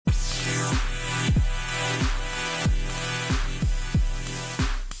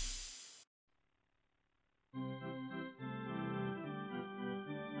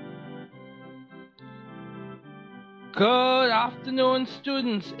Good afternoon,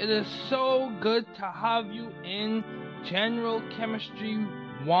 students. It is so good to have you in General Chemistry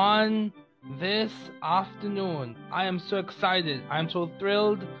 1 this afternoon. I am so excited. I am so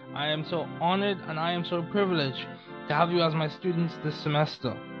thrilled. I am so honored, and I am so privileged to have you as my students this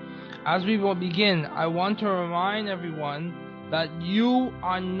semester. As we will begin, I want to remind everyone that you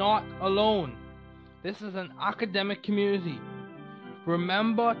are not alone. This is an academic community.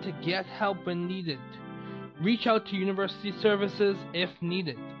 Remember to get help when needed. Reach out to university services if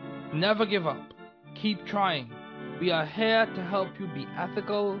needed. Never give up. Keep trying. We are here to help you be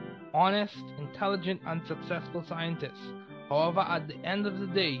ethical, honest, intelligent, and successful scientists. However, at the end of the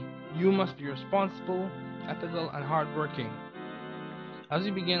day, you must be responsible, ethical, and hardworking. As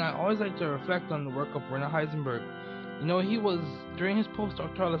we begin, I always like to reflect on the work of Werner Heisenberg. You know, he was, during his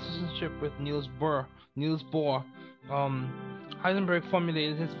postdoctoral assistantship with Niels Bohr, Heisenberg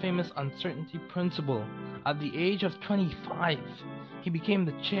formulated his famous uncertainty principle. At the age of 25, he became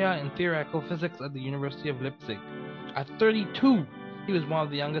the chair in theoretical physics at the University of Leipzig. At 32, he was one of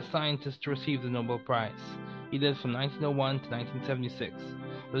the youngest scientists to receive the Nobel Prize. He lived from 1901 to 1976.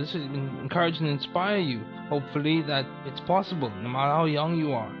 So this will encourage and inspire you, hopefully, that it's possible, no matter how young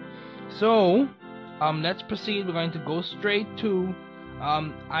you are. So, let's proceed. We're going to go straight to,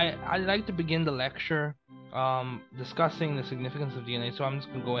 I'd like to begin the lecture discussing the significance of DNA, so I'm just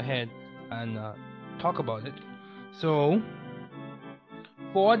going to go ahead and talk about it. So,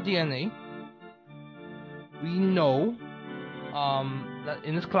 for DNA, we know that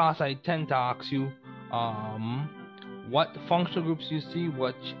in this class I tend to ask you what functional groups do you see,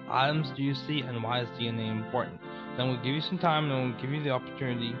 what atoms do you see, and why is DNA important. Then we'll give you some time, and we'll give you the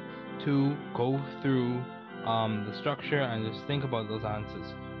opportunity to go through the structure and just think about those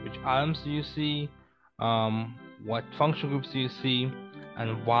answers. Which atoms do you see? What functional groups do you see?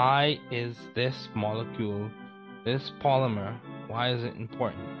 And why is this molecule, this polymer, why is it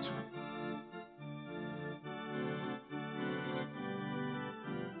important?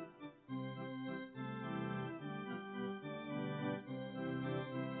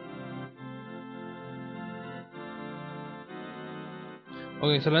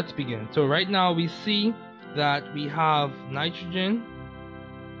 Okay, so let's begin. So right now we see that we have nitrogen.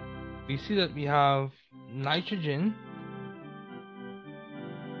 We see that we have nitrogen.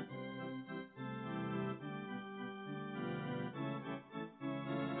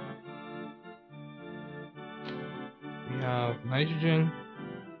 We have nitrogen.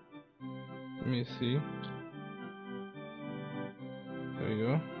 Let me see. There we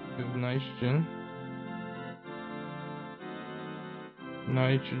go. We have nitrogen.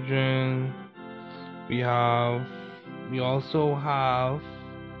 Nitrogen. We also have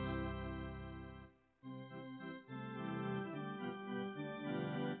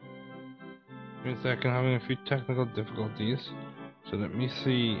Wait a second, having a few technical difficulties. So let me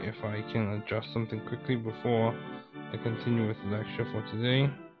see if I can adjust something quickly before I continue with the lecture for today.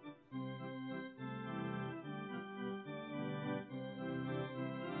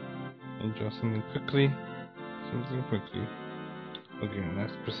 Adjust something quickly. Okay,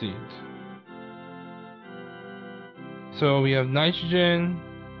 let's proceed. So we have nitrogen.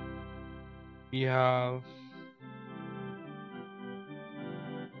 We have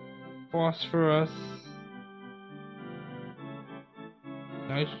phosphorus.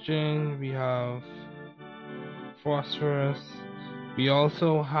 Nitrogen, we have phosphorus. We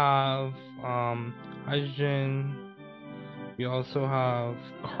also have hydrogen. We also have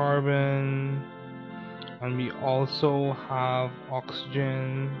carbon, and we also have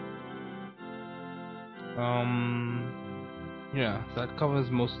oxygen. Yeah, so that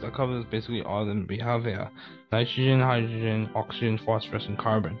covers basically all of them we have here: nitrogen, hydrogen, oxygen, phosphorus, and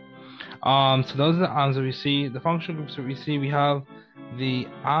carbon. So those are the atoms that we see. The functional groups that we see, we have the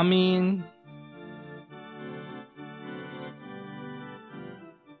amine.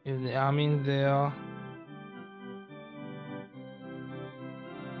 Is the amine there?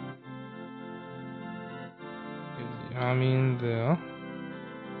 Is the amine there?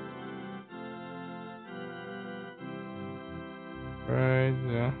 Right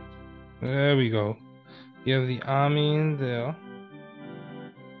there. There we go. You have the amine there.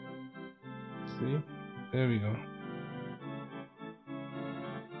 See? There we go.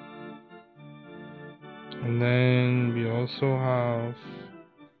 And then we also have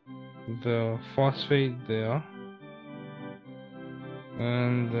the phosphate there.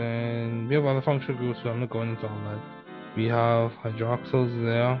 And then we have other functional groups, but I'm not going into all that. We have hydroxyls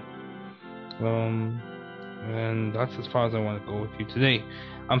there. And that's as far as I want to go with you today.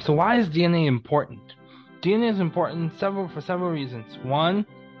 So why is DNA important? DNA is important for several reasons. One,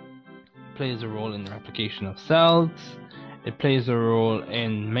 plays a role in the replication of cells. It plays a role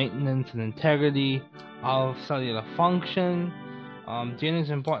in maintenance and integrity of cellular function. DNA is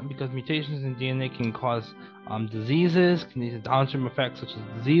important because mutations in DNA can cause diseases, can lead to downstream effects such as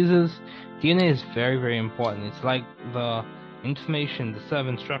diseases. DNA is very, very important. It's like the information, the set of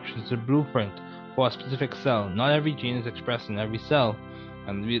instructions, the blueprint for a specific cell. Not every gene is expressed in every cell,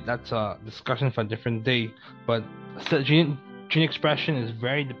 and that's a discussion for a different day. But gene expression is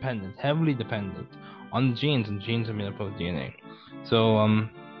very dependent, heavily dependent on the genes, and genes are made up of DNA. So,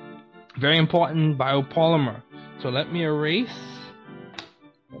 very important biopolymer. So let me erase,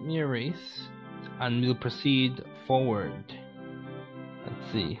 and we'll proceed forward.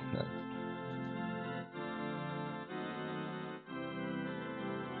 Let's see.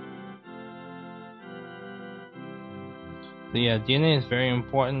 So yeah, DNA is very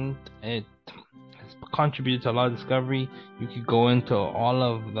important. It has contributed to a lot of discovery. You could go into all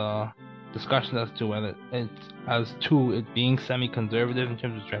of the discussion as to whether it being semi-conservative in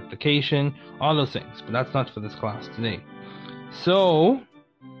terms of its replication, all those things. But that's not for this class today. So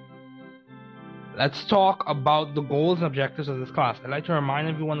let's talk about the goals and objectives of this class. I'd like to remind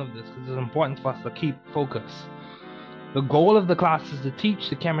everyone of this because it's important for us to keep focus. The goal of the class is to teach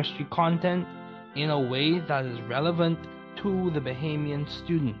the chemistry content in a way that is relevant to the Bahamian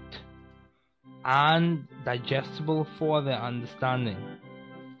student and digestible for their understanding.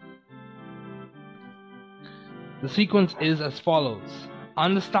 The sequence is as follows.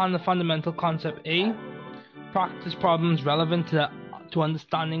 Understand the fundamental concept A. Practice problems relevant to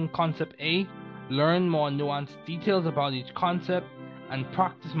understanding concept A. Learn more nuanced details about each concept, and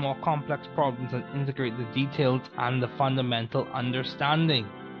practice more complex problems and integrate the details and the fundamental understanding.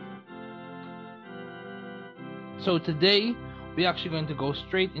 So today, we're actually going to go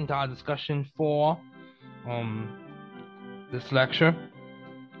straight into our discussion for this lecture.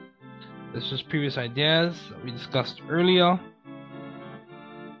 This is just previous ideas that we discussed earlier.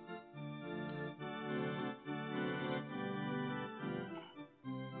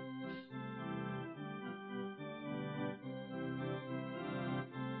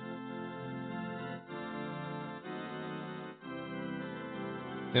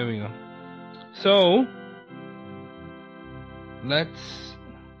 There we go. So,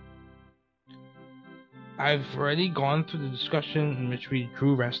 I've already gone through the discussion in which we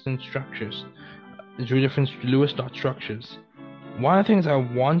drew resonance structures, drew different Lewis dot structures. One of the things I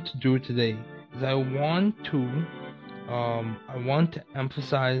want to do today is I want to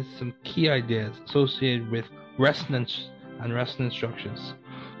emphasize some key ideas associated with resonance and resonance structures.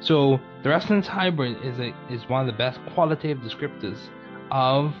 So the resonance hybrid is one of the best qualitative descriptors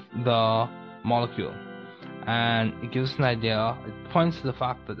of the molecule, and it gives us an idea. It points to the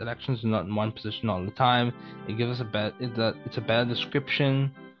fact that electrons are not in one position all the time. It gives us it's a better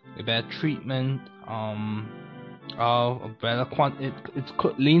description, a better treatment of a better it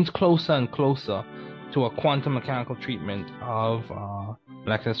leans closer and closer to a quantum mechanical treatment of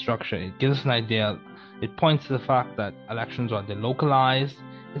molecular structure. It gives us an idea. It points to the fact that electrons are delocalized.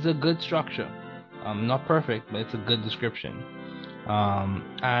 It's a good structure, not perfect, but it's a good description.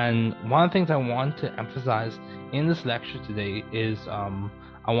 And one of the things I want to emphasize in this lecture today is I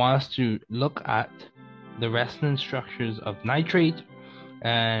want us to look at the resonance structures of nitrate.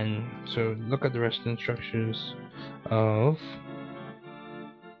 And so look at the resonance structures of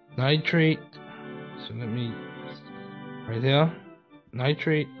nitrate. So let me, right there,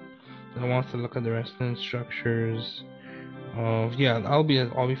 nitrate. I want us to look at the resonance structures of, I'll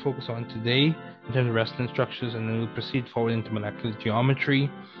be focused on today in terms of resonance structures, and then we'll proceed forward into molecular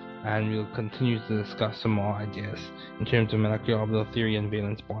geometry, and we'll continue to discuss some more ideas in terms of molecular orbital theory and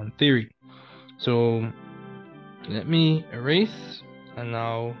valence bond theory. So let me erase, and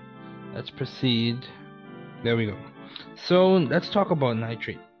now let's proceed. There we go. So let's talk about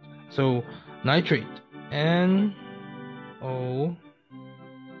nitrate. So nitrate, NO3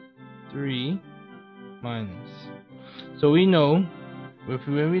 minus. So we know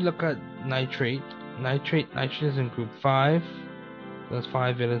when we look at nitrate nitrogen is in group 5, so that's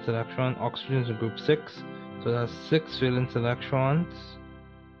 5 valence electron. Oxygen is in group 6, so that's 6 valence electrons.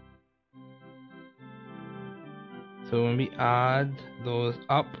 So when we add those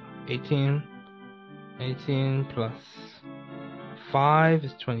up, 18 plus 5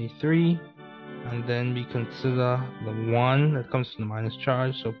 is 23, and then we consider the 1 that comes from the minus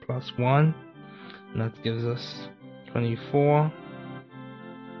charge, so plus 1, and that gives us 24.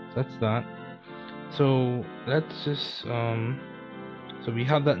 That's that. So let's just so we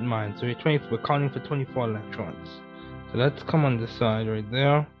have that in mind. So we're counting for 24 electrons. So let's come on this side right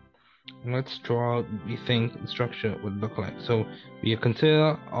there, Let's draw out what we think the structure would look like. So we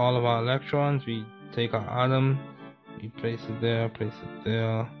consider all of our electrons, we take our atom, we place it there,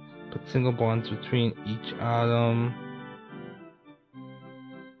 put single bonds between each atom.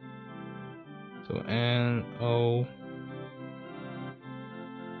 So NO,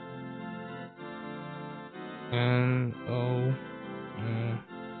 NO,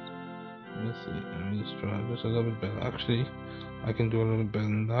 let's see, let me just draw this a little bit better. Actually, I can do a little better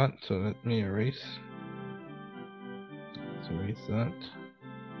than that, so let me erase. Let's erase that.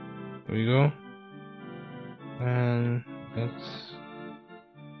 There we go. And let's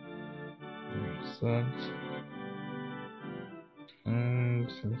erase that. And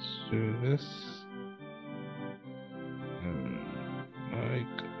let's do this. And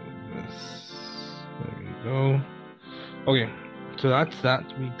like this. There we go. Okay, so that's that.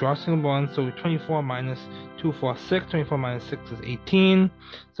 We draw single bonds. So 24 minus 2, 4, 6. 24 minus 6 is 18.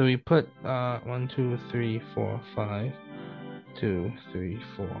 So we put 1, 2, 3, 4, 5. 2, 3,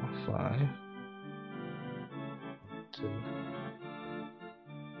 4, 5. 2.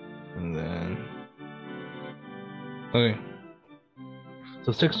 And then okay.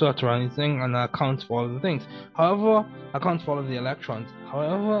 So 6 dots around anything, and that accounts for all of the things. However, accounts for all of the electrons.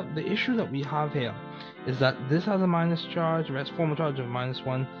 However, the issue that we have here is that this has a minus charge, rest formal charge of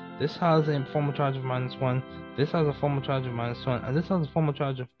 -1. This has a formal charge of -1. This has a formal charge of -1, and this has a formal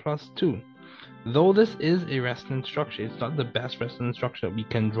charge of +2. Though this is a resonance structure, it's not the best resonance structure that we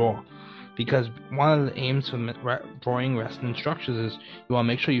can draw, because one of the aims for drawing resonance structures is you want to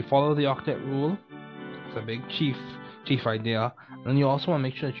make sure you follow the octet rule. It's a big chief idea. And you also want to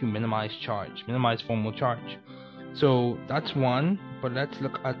make sure that you minimize charge, minimize formal charge. So that's one, but let's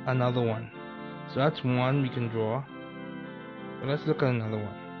look at another one. So that's one we can draw. But let's look at another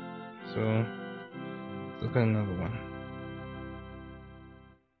one. So let's look at another one.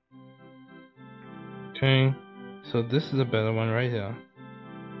 Okay, so this is a better one right here.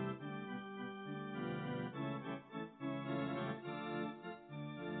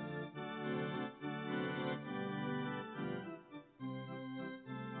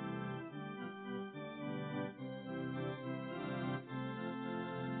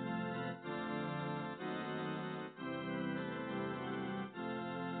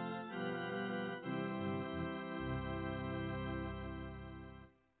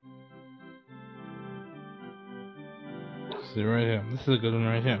 See right here. This is a good one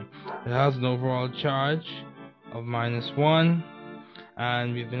right here. It has an overall charge of -1,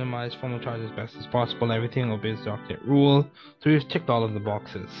 and we've minimized formal charge as best as possible. Everything obeys the octet rule, so we've ticked all of the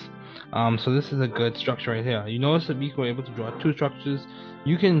boxes. So this is a good structure right here. You notice that we were able to draw two structures.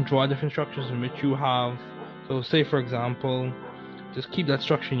 You can draw different structures in which you have. So say for example, just keep that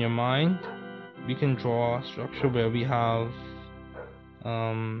structure in your mind. We can draw a structure where we have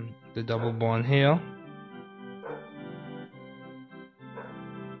the double bond here.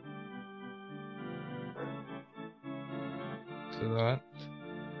 So that,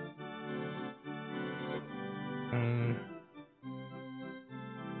 and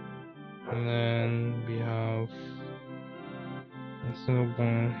then we have a single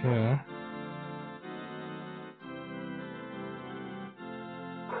bond here,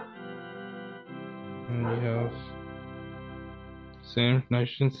 and we have same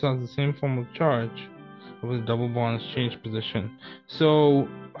nitrogen still has the same form of charge, but with double bonds change position. So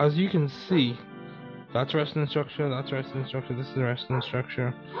as you can see, that's resonance structure, that's resonance structure, this is a resonance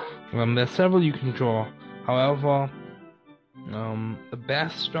structure. There's several you can draw. However, the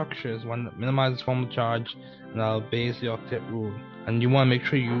best structure is one that minimizes formal charge and obeys the octet rule. And you want to make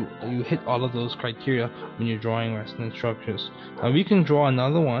sure you hit all of those criteria when you're drawing resonance structures. Now we can draw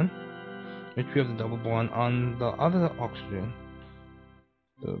another one, which we have the double bond on the other oxygen.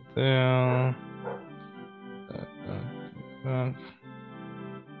 So there,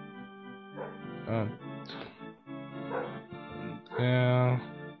 yeah.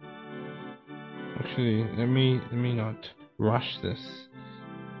 Actually, let me not rush this.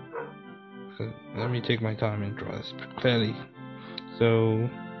 Let me take my time and draw this clearly. So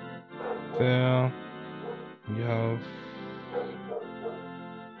there you have.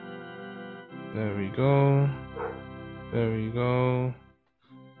 There we go. There we go.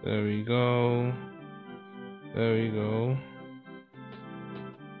 There we go. There we go.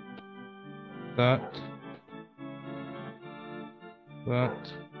 That.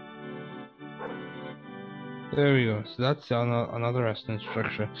 There we go. So that's another resonance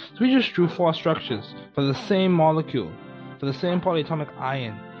structure. So we just drew 4 structures for the same molecule, for the same polyatomic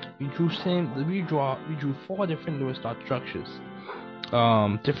ion. We drew 4 different Lewis dot structures.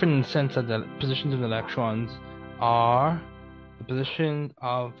 Different in the sense that the positions of the electrons are the position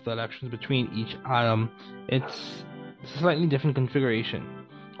of the electrons between each atom, it's a slightly different configuration,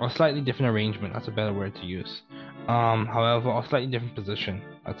 or slightly different arrangement. That's a better word to use. However, or slightly different position.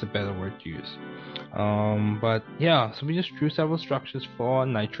 That's a better word to use. But yeah, so we just drew several structures for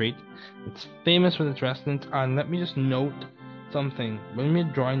nitrate. It's famous for its resonance, and let me just note something. When we're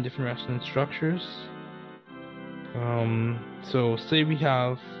drawing different resonance structures, so say we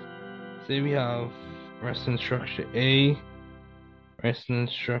have resonance structure A,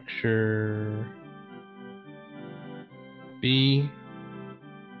 resonance structure B,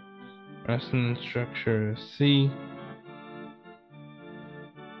 resonance structure C,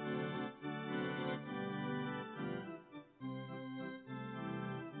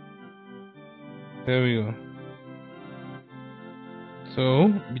 there we go.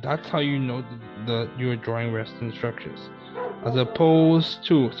 So that's how you know you're drawing resonance structures, as opposed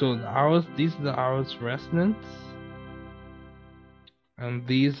to, so the arrows, these are the arrows for resonance, and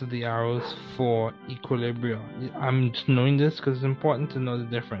these are the arrows for equilibrium. I'm just knowing this because it's important to know the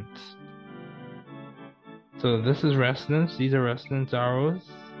difference. So this is resonance, these are resonance arrows.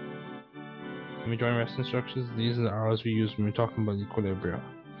 When we're drawing resonance structures, these are the arrows we use when we're talking about equilibrium.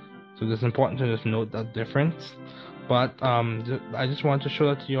 So it's important to just note that difference. But I just wanted to show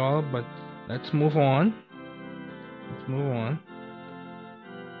that to you all, but let's move on.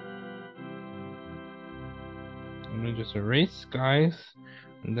 Let me just erase, guys,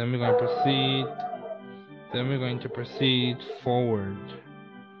 and then we're going to proceed forward.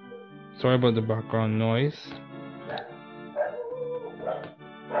 Sorry about the background noise.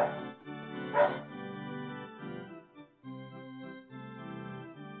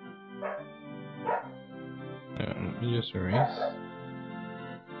 Let me just erase.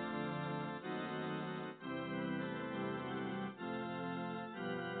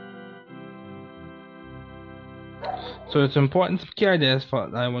 So it's important, some key ideas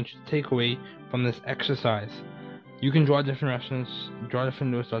that I want you to take away from this exercise. You can draw different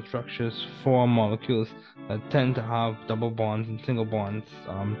Lewis dot structures for molecules that tend to have double bonds and single bonds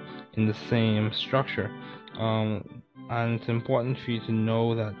in the same structure. And it's important for you to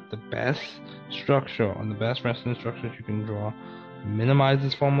know that the best structure, or the best resonance structures you can draw,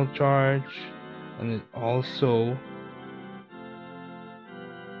 minimizes formal charge, and it also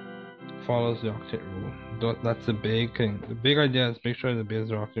follows the octet rule. That's the big thing. The big idea is make sure it obeys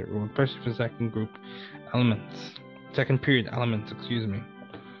the octet rule, especially for second period elements, excuse me.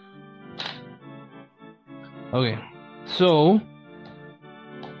 Okay, so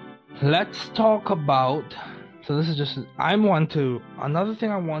let's talk about, so this is just, another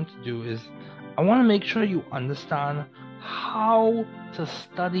thing I want to do is, I want to make sure you understand how to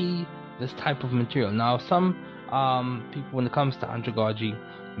study this type of material. Now, some people, when it comes to andragogy,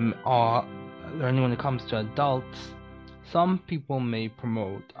 or learning when it comes to adults, some people may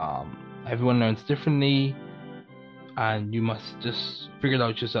promote everyone learns differently and you must just figure it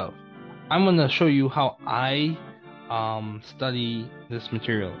out yourself. I'm going to show you how I study this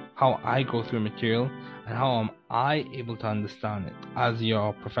material, how I go through material, and how am I able to understand it as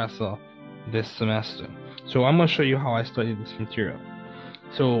your professor this semester. So I'm going to show you how I study this material.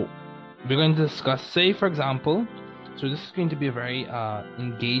 So we're going to discuss, say for example, so this is going to be a very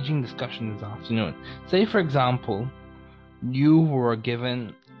engaging discussion this afternoon. Say for example, you were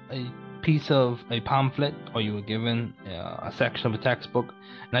given a piece of a pamphlet, or you were given a section of a textbook,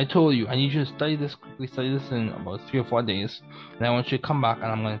 and I told you, I need you to study this quickly, study this in about 3 or 4 days, and I want you to come back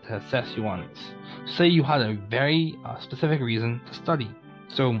and I'm going to assess you on this. Say you had a very specific reason to study.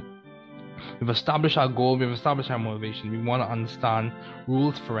 So we've established our goal, we've established our motivation. We want to understand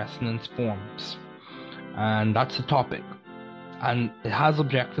rules for resonance forms, and that's the topic, and it has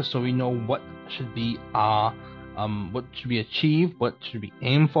objectives, so we know what should be our what should be achieved, what should we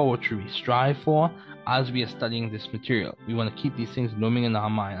aim for, what should we strive for as we are studying this material. We want to keep these things looming in our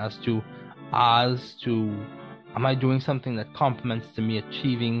mind as to am I doing something that complements to me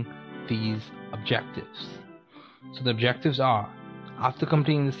achieving these objectives. So the objectives are, after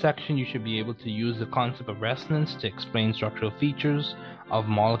completing this section, you should be able to use the concept of resonance to explain structural features of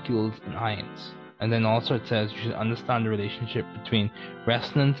molecules and ions. And then also it says you should understand the relationship between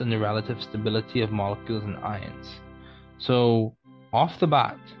resonance and the relative stability of molecules and ions. So off the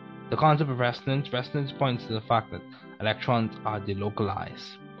bat, the concept of resonance points to the fact that electrons are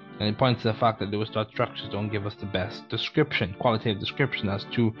delocalized. And it points to the fact that Lewis dot structures don't give us the best description, qualitative description as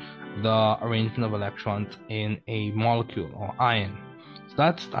to the arrangement of electrons in a molecule or ion. So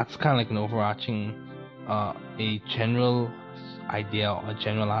that's kind of like an overarching, a general idea or a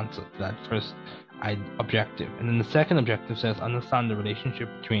general answer to that first objective. And then the second objective says understand the relationship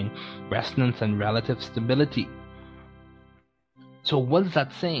between resonance and relative stability. So what is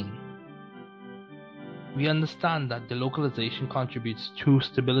that saying? We understand that delocalization contributes to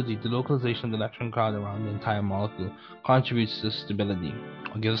stability. Delocalization of the electron cloud around the entire molecule contributes to stability,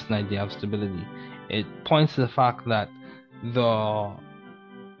 or gives us an idea of stability. It points to the fact that the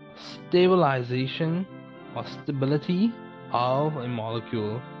stabilization or stability of a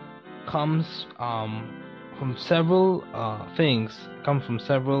molecule comes from several things, comes from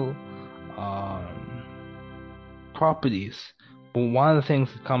several properties. But one of the things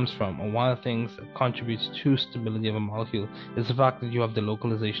it comes from, or one of the things that contributes to stability of a molecule, is the fact that you have the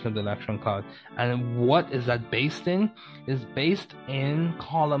localization of the electron cloud. And what is that based in? It's based in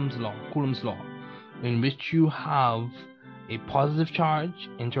Coulomb's law, in which you have a positive charge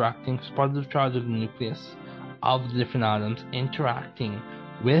of the nucleus of the different atoms interacting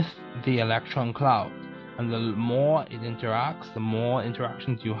with the electron cloud. And the more it interacts, the more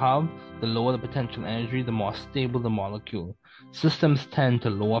interactions you have, the lower the potential energy, the more stable the molecule. Systems tend to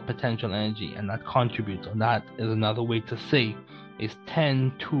lower potential energy, and that contributes, or that is another way to say, is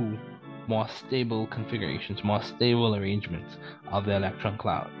tend to more stable configurations, more stable arrangements of the electron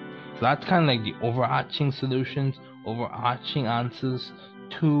cloud. So that's kind of like the overarching solutions, overarching answers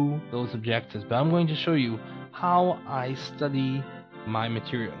to those objectives. But I'm going to show you how I study my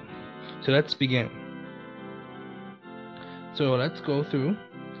material. So let's begin. So let's go through.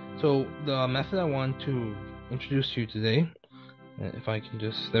 So the method I want to introduce to you today, if I can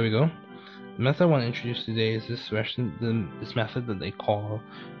just, there we go. The method I want to introduce today is this method that they call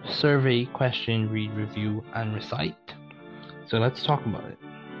survey, question, read, review, and recite. So let's talk about it.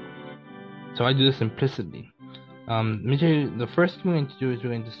 So I do this implicitly. The first thing we're going to do is we're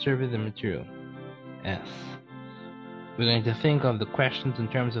going to survey the material. S. We're going to think of the questions in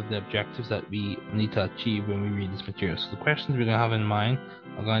terms of the objectives that we need to achieve when we read this material. So the questions we're going to have in mind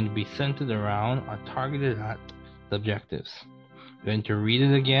are going to be centered around, are targeted at the objectives. We're going to read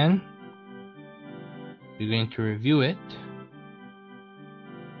it again. We're going to review it.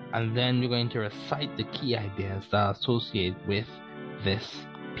 And then we're going to recite the key ideas that are associated with this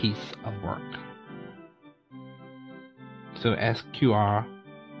piece of work. So SQR,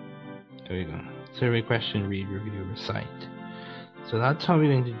 there we go. Survey, question, read, review, recite. So that's how we're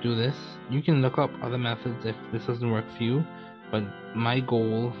going to do this. You can look up other methods if this doesn't work for you, but my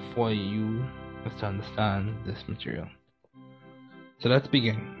goal for you is to understand this material. So let's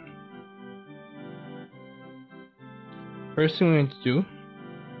begin. First thing we're going to do,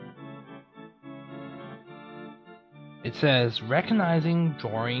 it says recognizing,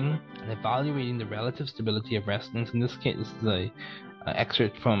 drawing, and evaluating the relative stability of resonance. In this case, this is a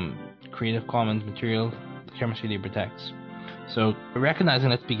excerpt from Creative Commons material, Chemistry Labor Text. So recognizing,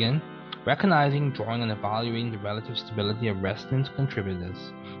 let's begin. Recognizing, drawing, and evaluating the relative stability of resonance contributors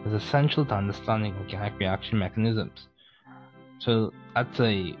is essential to understanding organic reaction mechanisms. So that's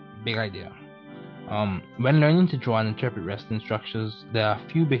a big idea. When learning to draw and interpret resonance structures, there are a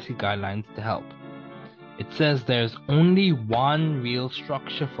few basic guidelines to help. It says there's only one real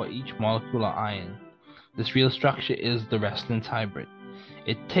structure for each molecule or ion. This real structure is the resonance hybrid.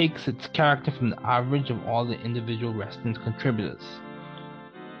 It takes its character from the average of all the individual resonance contributors,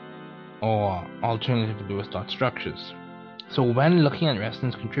 or alternative Lewis dot structures. So when looking at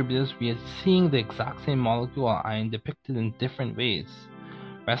resonance contributors, we are seeing the exact same molecule or ion depicted in different ways.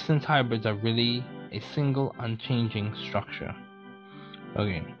 Resonance hybrids are really a single unchanging structure.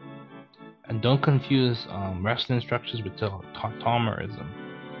 Okay. And don't confuse resonance structures with tautomerism.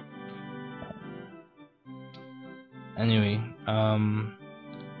 Anyway,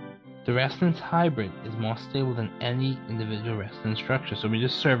 the resonance hybrid is more stable than any individual resonance structure. So we're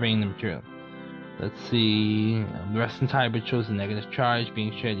just surveying the material. Let's see. The resonance hybrid shows a negative charge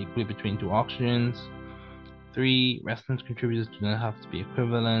being shared equally between two oxygens. 3. Resonance contributors do not have to be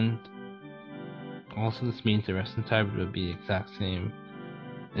equivalent. Also, this means the resonance hybrid will be the exact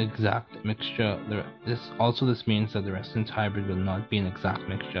mixture. This means that the resonance hybrid will not be an exact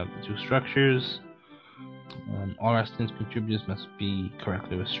mixture of the two structures. All resonance contributors must be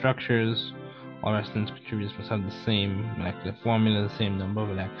correctly with structures. All resonance contributors must have the same molecular formula, the same number of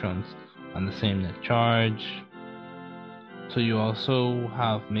electrons, and the same net charge. So you also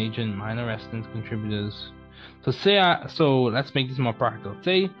have major and minor resonance contributors. So let's make this more practical.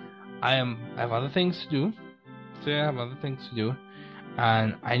 Say I have other things to do.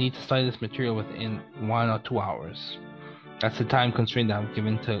 And I need to study this material within 1 or 2 hours. That's the time constraint that I'm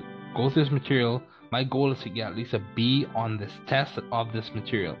given to go through this material. My goal is to get at least a B on this test of this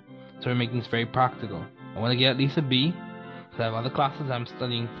material. So we're making this very practical. I want to get at least a B, because I have other classes I'm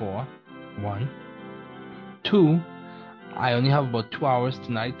studying for. 1. 2. I only have about 2 hours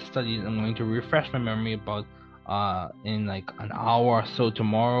tonight to study, and I'm going to refresh my memory about in like an hour or so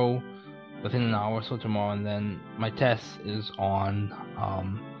tomorrow, within an hour or so tomorrow, and then my test is on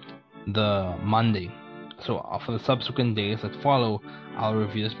the Monday. So for the subsequent days that follow, I'll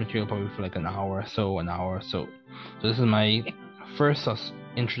review this material probably for like an hour or so. So this is my first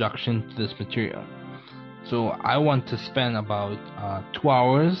introduction to this material. So I want to spend about 2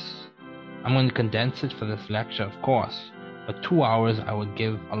 hours. I'm going to condense it for this lecture, of course, but 2 hours I would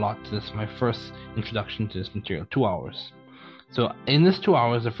give a lot to this, my first introduction to this material, 2 hours. So in this 2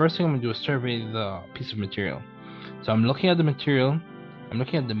 hours, the first thing I'm going to do is survey the piece of material. So I'm looking at the material, I'm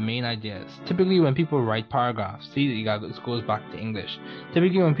looking at the main ideas. Typically when people write paragraphs, this goes back to English.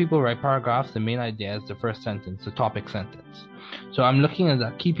 Typically when people write paragraphs, the main idea is the first sentence, the topic sentence. So I'm looking at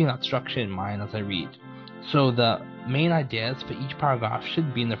that, keeping that structure in mind as I read. So the main ideas for each paragraph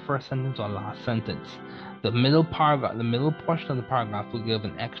should be in the first sentence or last sentence. The middle portion of the paragraph will give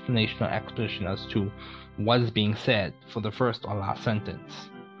an explanation or exposition as to what is being said for the first or last sentence.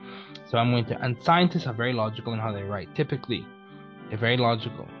 So and scientists are very logical in how they write. Typically, they're very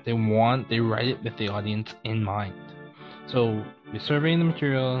logical. They write it with the audience in mind. So we're surveying the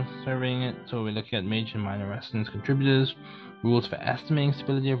material, so we're looking at major and minor resonance contributors, rules for estimating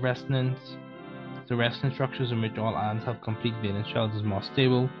stability of resonance. The resonance structures in which all atoms have complete valence shells is more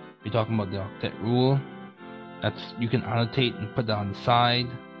stable. We're talking about the octet rule. You can annotate and put that on the side.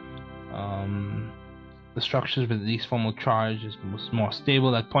 The structures with the least formal charge is more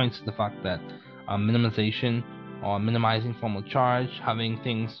stable. That points to the fact that minimization or minimizing formal charge, having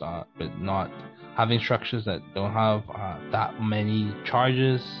things but not having structures that don't have that many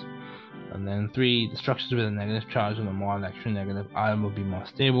charges. And then 3, the structures with a negative charge and a more electronegative atom will be more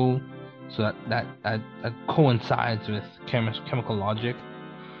stable. So that coincides with chemical logic.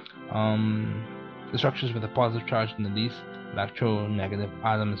 The structures with a positive charge and the least electronegative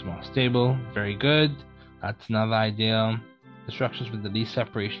atom is more stable. Very good. That's another idea. The structures with the least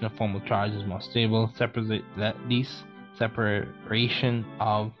separation of formal charge is more stable. Least separation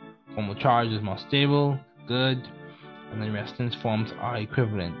of formal charge is more stable. Good. And the resonance forms are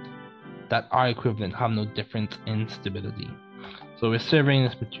equivalent. That are equivalent have no difference in stability. So we're surveying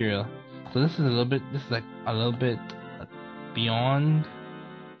this material. So this is like a little bit beyond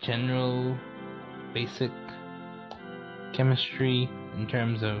general basic chemistry in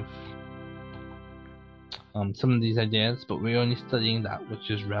terms of some of these ideas, but we're only studying that which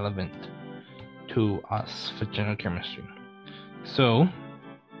is relevant to us for general chemistry. So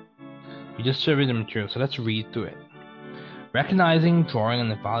we just surveyed the material, so let's read through it. Recognizing, drawing,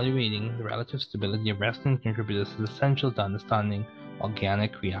 and evaluating the relative stability of resonance contributors is essential to understanding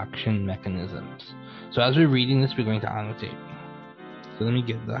organic reaction mechanisms. So as we're reading this, we're going to annotate. So let me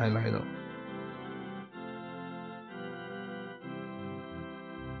get the highlighter.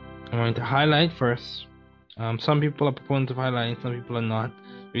 I'm going to highlight first. Some people are proponents of highlighting, some people are not.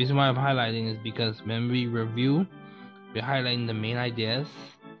 The reason why I'm highlighting is because when we review, we're highlighting the main ideas,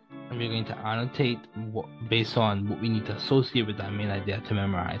 and we're going to annotate based on what we need to associate with that main idea to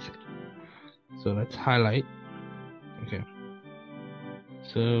memorize it. So let's highlight. Okay.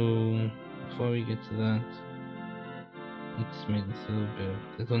 So before we get to that, let's make this a little bit.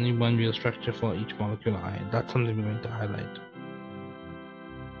 There's only one real structure for each molecular ion. That's something we're going to highlight.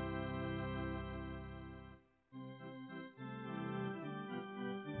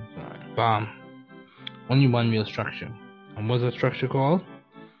 Alright, bam. Only one real structure. And what's that structure called?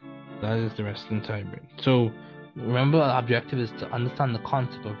 That is the resonance hybrid. So remember, our objective is to understand the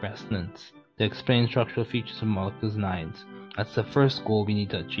concept of resonance, to explain structural features of molecules and ions. That's the first goal we need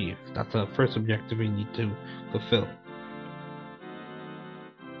to achieve. That's the first objective we need to fulfill.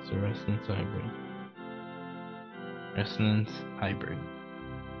 So resonance hybrid. Resonance hybrid.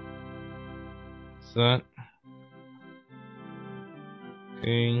 So that.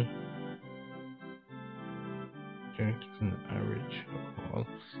 Okay. From the average of all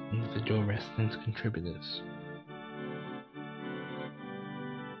individual resonance contributors.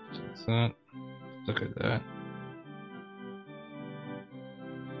 So that's that. Look at that.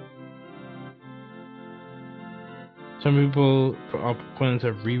 Some people are proponents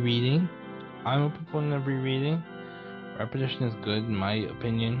of rereading. I'm a proponent of rereading. Repetition is good in my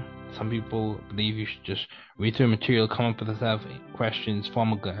opinion. Some people believe you should just read through the material, come up with yourself questions,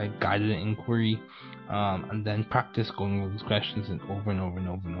 form a guided inquiry, and then practice going over those questions and over and over and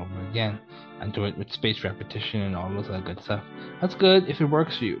over and over again, and do it with spaced repetition and all those other good stuff. That's good if it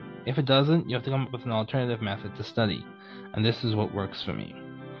works for you. If it doesn't, you have to come up with an alternative method to study, and this is what works for me.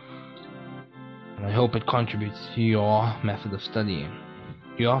 And I hope it contributes to your method of studying.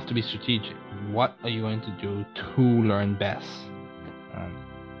 You have to be strategic. What are you going to do to learn best?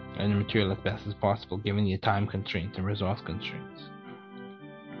 the material as best as possible, given the time constraints and resource constraints.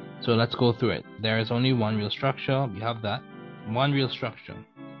 So let's go through it. There is only one real structure. We have that. One real structure.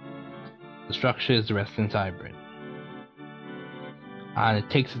 The structure is the resonance hybrid. And it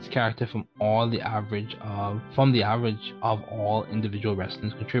takes its character from the average of all individual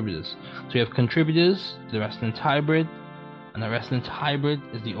resonance contributors. So you have contributors to the resonance hybrid, and the resonance hybrid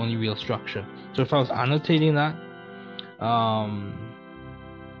is the only real structure. So if I was annotating that, the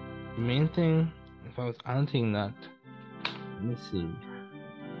main thing, if I was annotating that, let me see.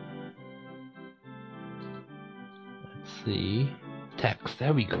 Let's see, text.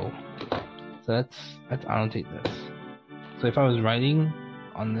 There we go. So let's annotate this. So if I was writing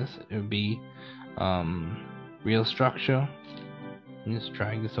on this, it would be real structure. Let me just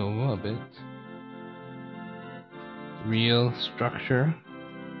drag this over a bit. Real structure,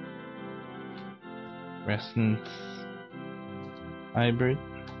 resonance hybrid.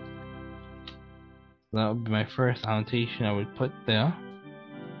 So that would be my first annotation I would put there.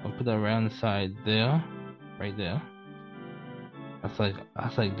 I'll put that right on the side there, right there. That's like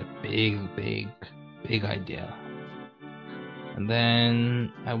the big idea. And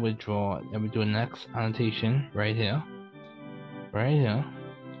then I would do a next annotation right here, I'm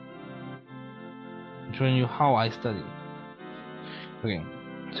showing you how I study. Okay,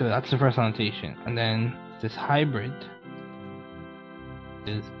 so that's the first annotation, and then this hybrid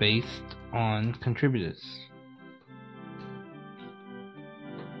is based on contributors.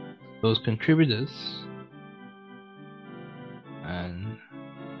 Those contributors and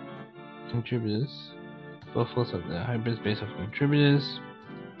contributors. Both full of the hybrid is based off contributors.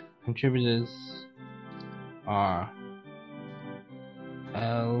 Contributors are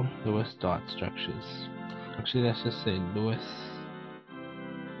Lewis dot structures. Actually, let's just say Lewis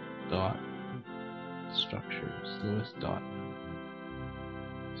dot structures. Lewis dot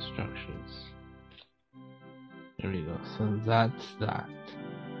structures. There we go. So that's that.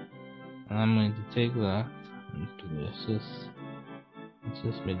 And I'm going to take that and do this. Let's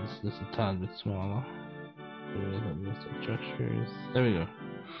just make this just a tad bit smaller. Structures. There we go.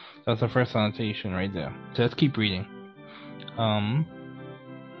 That's the first annotation right there. So let's keep reading. So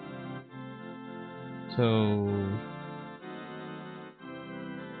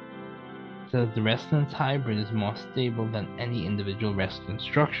the resonance hybrid is more stable than any individual resonance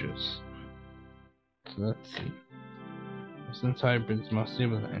structures. So let's see. Resonance hybrid is more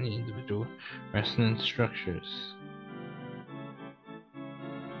stable than any individual resonance structures.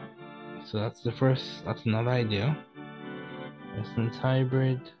 So that's another idea. Resonance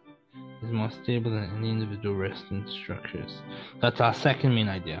hybrid is more stable than any individual resonance structures. That's our second main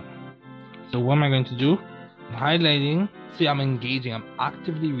idea. So what am I going to do? I'm highlighting. See, I'm engaging. I'm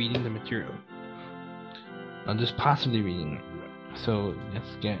actively reading the material. Not just passively reading it. So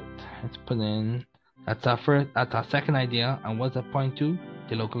let's put in. That's our second idea. And what's that point to?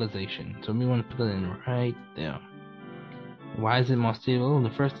 Delocalization. So we want to put it in right there. Why is it more stable? The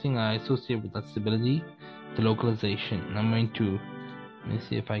first thing I associate with that stability, the localization. And I'm going to, let me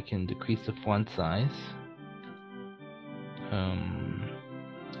see if I can decrease the font size.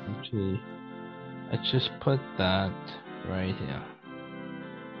 Actually, let's just put that right here.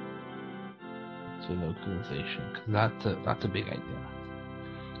 So localization, because that's a big idea.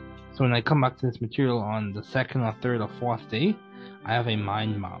 So when I come back to this material on the second or third or fourth day, I have a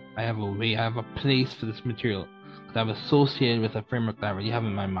mind map. I have a place for this material that I've associated with a framework that I already have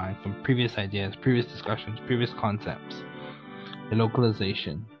in my mind from previous ideas, previous discussions, previous concepts. The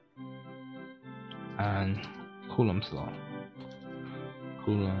localization and Coulomb's law.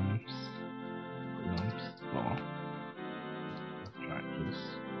 Coulomb's law.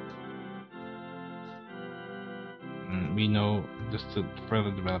 And we know, just to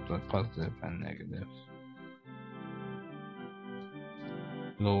further develop that, positive and negative.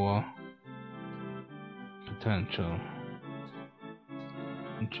 Lower potential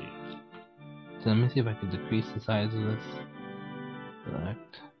energy. So let me see if I can decrease the size of this.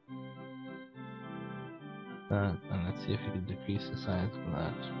 Select that, and let's see if we can decrease the size of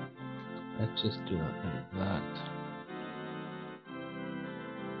that. Let's just do that like that.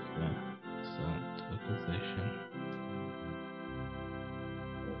 Okay, so localization,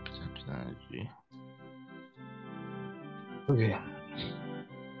 potential energy. Okay.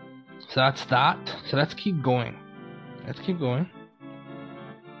 So that's that. So let's keep going.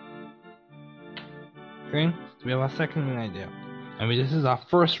 Okay. So we have our second main idea. This is our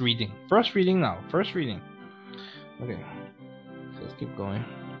first reading. First reading. Okay. So let's keep going.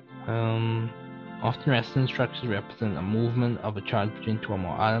 Often resonance structures represent a movement of a charge between two or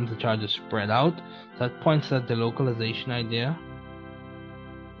more atoms. The charge is spread out. So that points at the localization idea.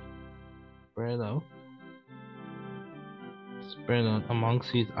 spread out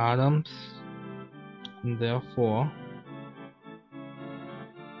amongst these atoms, and therefore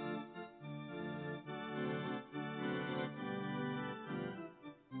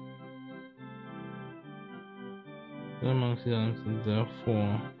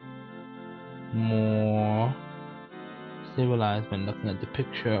more stabilized when looking at the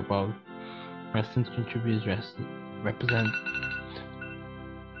picture above. Resonance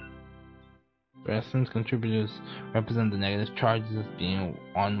contributors represent the negative charges as being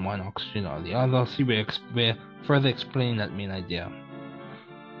on one oxygen or the other. See, we're further explaining that main idea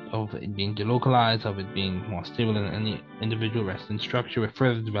of it being delocalized, of it being more stable than any individual resonance structure. We're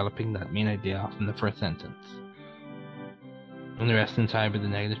further developing that main idea from the first sentence. In the resonance hybrid, the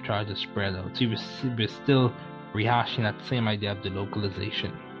negative charge is spread out. See, we're still rehashing that same idea of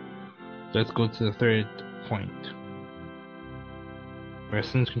delocalization. Let's go to the third point.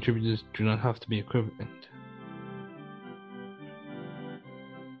 Resonance contributors do not have to be equivalent.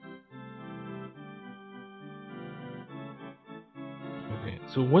 Okay,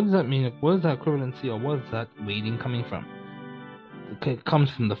 so what does that mean? What is that equivalency, or what is that weighting coming from? It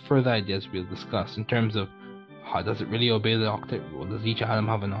comes from the further ideas we'll discuss in terms of how does it really obey the octet rule? Does each atom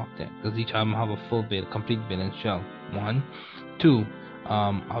have an octet? Does each atom have a complete valence shell? 1. 2.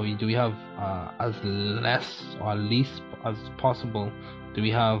 Do we have as less or least as possible? Do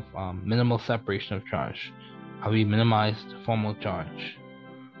we have minimal separation of charge? Have we minimized formal charge?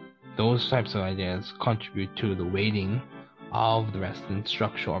 Those types of ideas contribute to the weighting of the resonance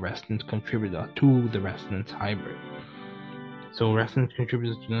structure or resonance contributor to the resonance hybrid. So resonance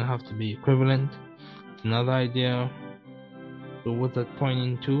contributors do not have to be equivalent. It's another idea. So what's that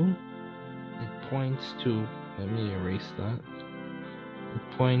pointing to? It points to, let me erase that. It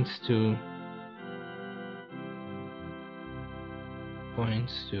points to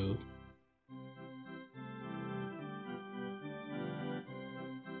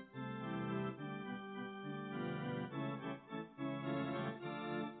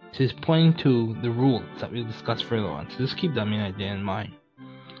the rules that we'll discuss further on. So just keep that main idea in mind.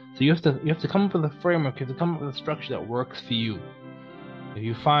 So you have to come up with a framework. You have to come up with a structure that works for you. If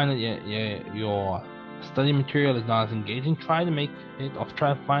you find that your study material is not as engaging, try to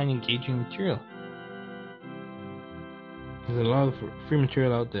find engaging material. There's a lot of free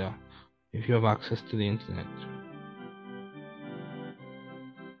material out there if you have access to the internet.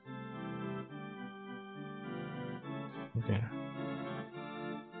 Okay.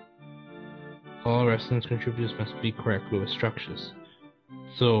 All resonance contributors must be correct Lewis structures.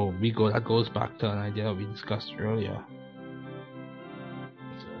 So that goes back to an idea we discussed earlier.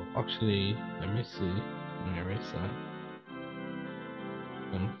 So actually, let me erase that.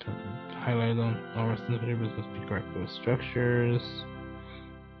 And highlight on all resonance contributors must be correct Lewis structures.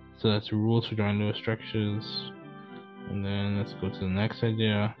 So that's rules for drawing Lewis structures. And then let's go to the next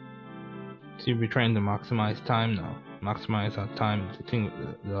idea. See, we're trying to maximize time now. Maximize our time,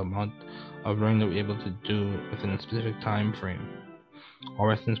 the amount of learning that we're able to do within a specific time frame. All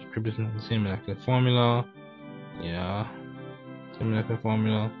resonance contributors have the same molecular formula. Same molecular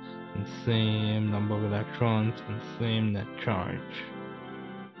formula, and same number of electrons, and same net charge.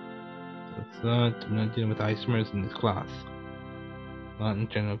 So that's that. I'm not dealing with isomers in this class. Not in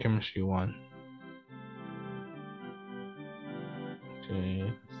general chemistry 1. Okay,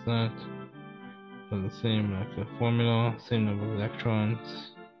 that's that. So the same molecular formula, same number of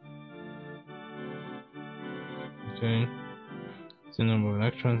electrons. Okay. Same number of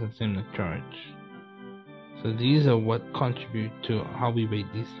electrons and same net charge. So these are what contribute to how we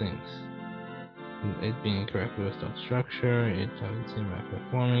weight these things. It being a correct Lewis dot structure, it having the same molecular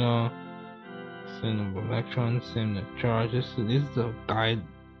formula, same number of electrons, same net charge. This is the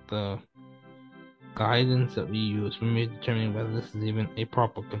guidance that we use when we're determining whether this is even a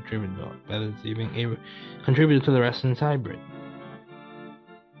proper contributor, whether it's even a contributor to the resonance hybrid.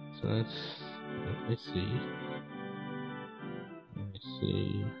 So let me see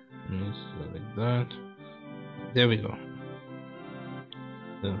like that. There we go.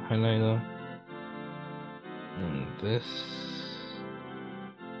 The highlighter, and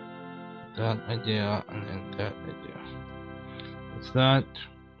that idea, and then that idea. It's that.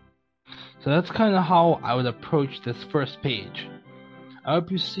 So that's kind of how I would approach this first page. I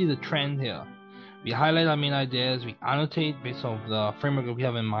hope you see the trend here. We highlight our main ideas, we annotate based off the framework that we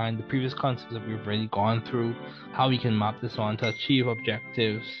have in mind, the previous concepts that we've already gone through, how we can map this on to achieve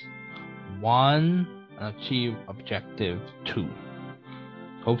objectives 1 and achieve objective 2.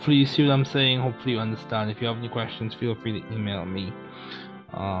 Hopefully you see what I'm saying, hopefully you understand. If you have any questions, feel free to email me.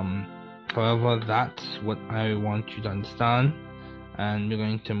 However, that's what I want you to understand. and we're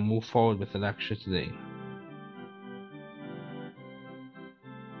going to move forward with the lecture today.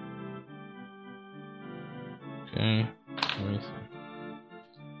 Okay, let me see.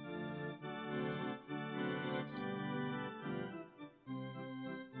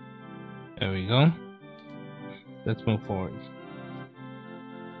 There we go. Let's move forward.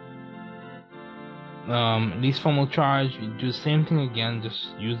 Least formal charge, we do the same thing again,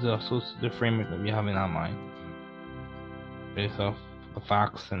 just use the associative framework that we have in our mind based off the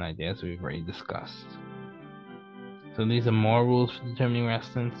facts and ideas we've already discussed. So these are more rules for determining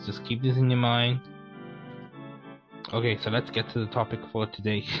resonance, just keep this in your mind. Okay, so let's get to the topic for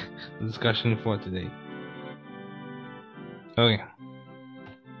today, the discussion for today. Okay.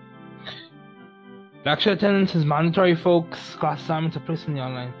 Lecture attendance is mandatory, folks. Class assignments are placed on the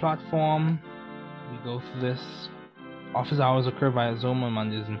online platform. We go through this. Office hours occur via Zoom on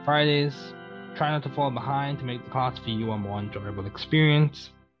Mondays and Fridays. Try not to fall behind to make the class for you a more enjoyable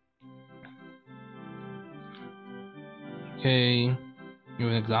experience. Okay, you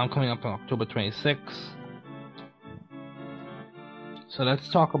have an exam coming up on October 26th. So let's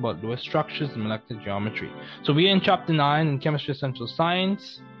talk about Lewis structures and molecular geometry. So we're in chapter 9 in Chemistry Essential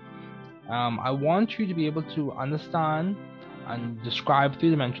Science. I want you to be able to understand and describe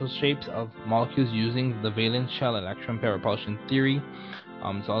three-dimensional shapes of molecules using the valence shell electron pair repulsion theory.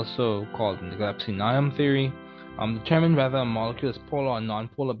 It's also called the Gillespie-Nyholm theory. Determine whether a molecule is polar or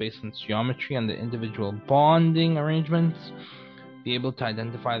non-polar based on its geometry and the individual bonding arrangements. Be able to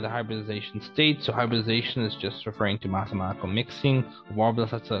identify the hybridization state. So hybridization is just referring to mathematical mixing of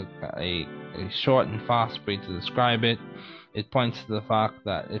orbitals. That's a short and fast way to describe it. It points to the fact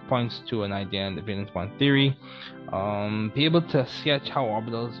that it points to an idea in the valence bond theory. Be able to sketch how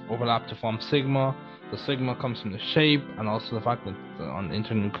orbitals overlap to form sigma. The sigma comes from the shape and also the fact that on the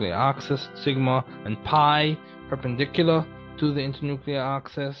internuclear axis, sigma and pi perpendicular to the internuclear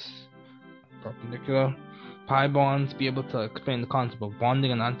axis, perpendicular. Pi bonds, be able to explain the concept of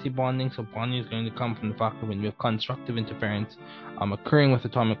bonding and anti-bonding. So bonding is going to come from the fact that when you have constructive interference occurring with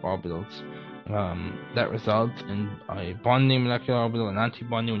atomic orbitals, that results in a bonding molecular orbital and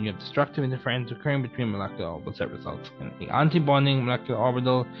anti-bonding. When you have destructive interference occurring between molecular orbitals, that results in an anti-bonding molecular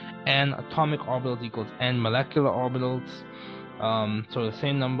orbital, and atomic orbitals equals n molecular orbitals. So the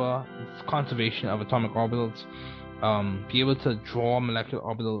same number, it's conservation of atomic orbitals. Be able to draw molecular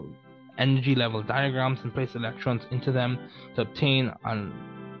orbital energy level diagrams and place electrons into them to obtain and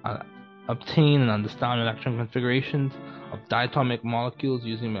understand electron configurations of diatomic molecules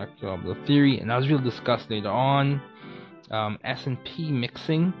using molecular orbital theory. And as we'll discuss later on, S&P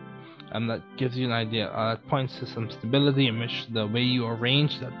mixing, that gives you an idea, that points to some stability in which the way you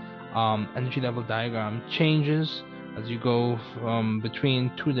arrange that energy level diagram changes as you go between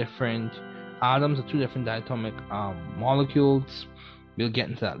two different atoms or two different diatomic molecules. We'll get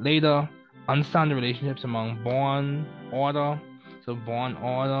into that later. Understand the relationships among bond order, so bond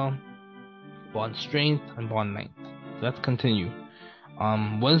order, bond strength, and bond length. So let's continue.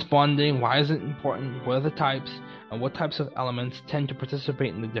 What is bonding? Why is it important? What are the types? And what types of elements tend to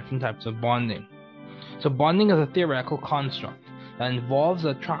participate in the different types of bonding? So bonding is a theoretical construct that involves the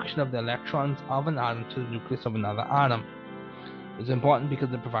attraction of the electrons of an atom to the nucleus of another atom. It's important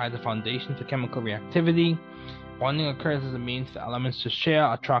because it provides a foundation for chemical reactivity. Bonding occurs as a means for elements to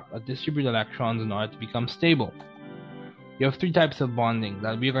share, attract, or distribute electrons in order to become stable. You have three types of bonding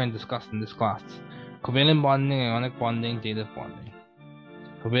that we are going to discuss in this class: covalent bonding, ionic bonding, dative bonding.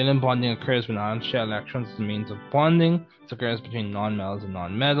 Covalent bonding occurs when atoms share electrons as a means of bonding. This occurs between nonmetals and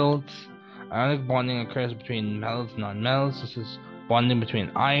nonmetals. Ionic bonding occurs between metals and nonmetals. This is bonding between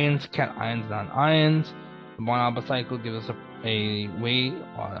ions, cations, and anions. The bond-Albert cycle gives us a way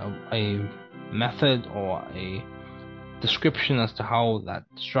or a method or a description as to how that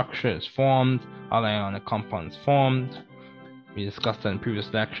structure is formed, how the ionic compound is formed. We discussed that in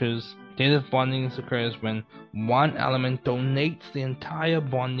previous lectures. Dative bonding occurs when one element donates the entire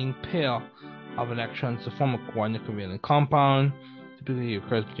bonding pair of electrons to form a coordinate covalent compound. Typically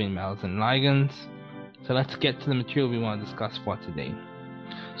occurs between metals and ligands. So let's get to the material we want to discuss for today.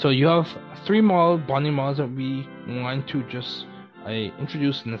 So you have three bonding models that we want to just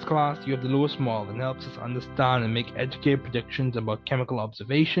introduced in this class. You have the Lewis model that helps us understand and make educated predictions about chemical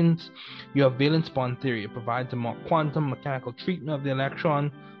observations. You have valence bond theory. It provides a more quantum mechanical treatment of the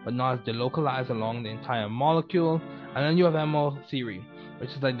electron, but not as delocalized along the entire molecule. And then you have MO theory, which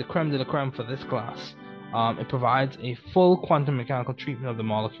is like the creme de la creme for this class. It provides a full quantum mechanical treatment of the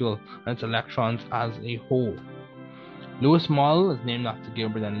molecule and its electrons as a whole. Lewis model is named after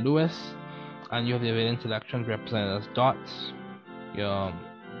Gilbert and Lewis, and you have the valence electrons represented as dots. Your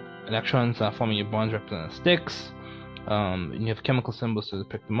electrons forming your bonds represent as sticks. You have chemical symbols to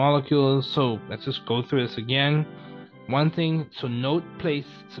depict the molecules. So let's just go through this again. One thing, so note, place,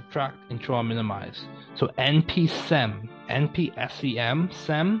 subtract, intro, or minimize. So NP-SEM, NP-SEM,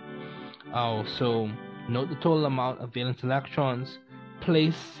 SEM. Oh, so note the total amount of valence electrons,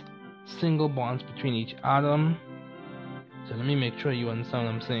 place single bonds between each atom. So let me make sure you understand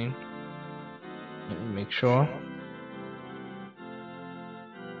what I'm saying. Let me make sure.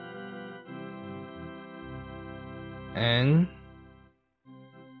 N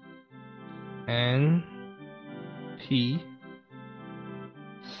P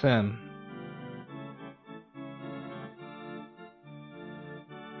SEM.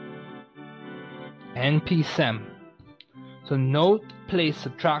 NP-SEM. So note, place,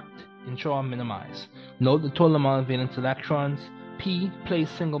 subtract, intro, or minimize. Note the total amount of valence electrons. P, place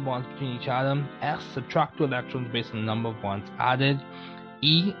single bonds between each atom. S, subtract 2 electrons based on the number of bonds added.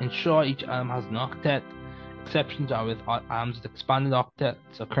 E, ensure each atom has an octet. Exceptions are with atoms with expanded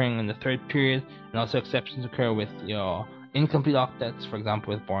octets occurring in the third period, and also exceptions occur with your incomplete octets, for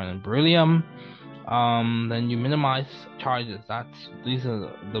example with boron and beryllium. Then you minimize charges. These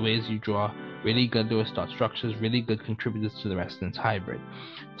are the ways you draw really good Lewis-dot structures, really good contributors to the resonance hybrid.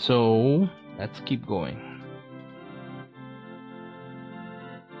 So let's keep going.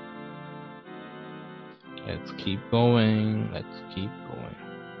 Let's keep going.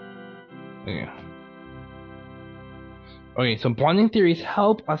 Okay, so bonding theories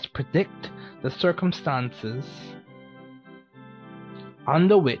help us predict the circumstances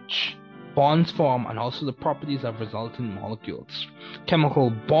under which bonds form and also the properties of resultant molecules. Chemical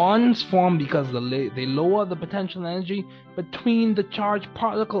bonds form because they lower the potential energy between the charged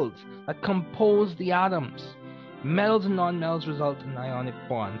particles that compose the atoms. Metals and nonmetals result in ionic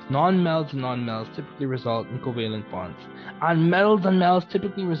bonds. Non-metals and nonmetals typically result in covalent bonds. And metals and metals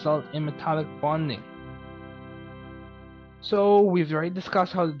typically result in metallic bonding. So we've already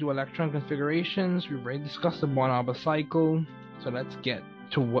discussed how to do electron configurations. We've already discussed the Born-Haber cycle. So let's get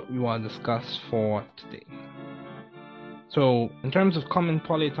to what we want to discuss for today. So in terms of common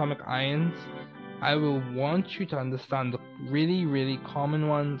polyatomic ions, I will want you to understand the really, really common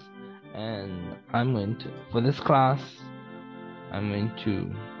ones, and I'm going to, for this class,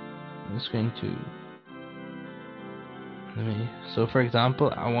 so for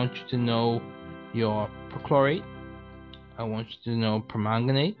example, I want you to know your perchlorate, I want you to know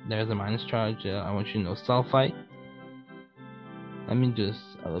permanganate, there's a minus charge, I want you to know sulfite. Let me do this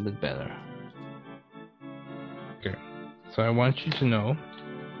a little bit better. Okay, so I want you to know,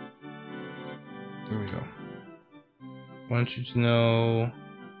 here we go. I want you to know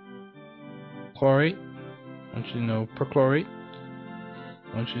chlorate, I want you to know perchlorate,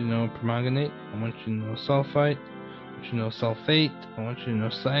 I want you to know permanganate, I want you to know sulfite, I want you to know sulfate, I want you to know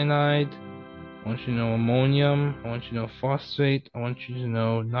cyanide, I want you to know ammonium, I want you to know phosphate, I want you to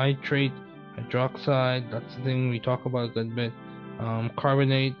know nitrate, hydroxide, that's the thing we talk about a good bit,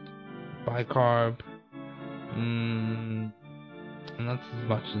 carbonate, bicarb, and that's as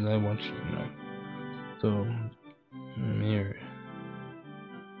much as I want you to know. So,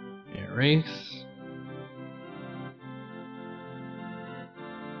 erase.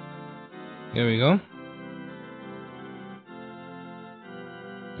 There we go.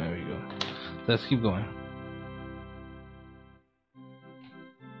 There we go. Let's keep going.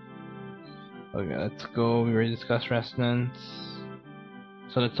 Okay, let's go. We already discussed resonance.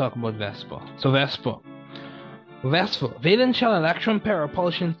 So let's talk about VSEPR. So VSEPR, valence shell electron pair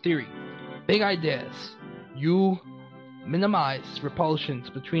repulsion theory. Big ideas. You minimize repulsions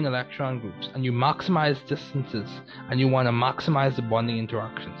between electron groups, and you maximize distances, and you want to maximize the bonding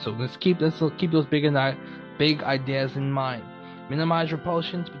interactions. So let's keep those big ideas in mind. Minimize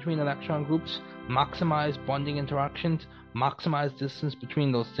repulsions between electron groups, maximize bonding interactions, maximize distance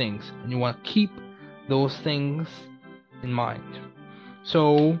between those things, and you want to keep those things in mind.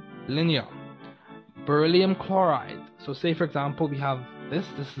 So linear beryllium chloride. So say for example we have this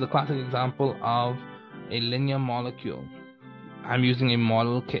is a classic example of a linear molecule. I'm using a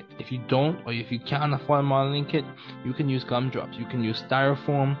model kit. If you don't, or if you can't afford a modeling kit, you can use gumdrops, you can use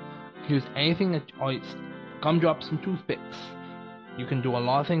styrofoam, you can use anything that, or gumdrops and toothpicks. You can do a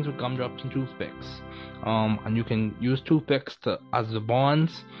lot of things with gumdrops and toothpicks. And you can use toothpicks as the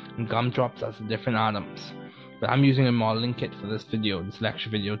bonds and gumdrops as the different atoms. But I'm using a modeling kit for this video, this lecture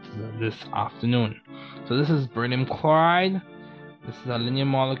video this afternoon. So this is beryllium chloride. This is a linear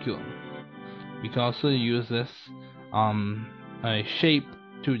molecule. We can also use this a shape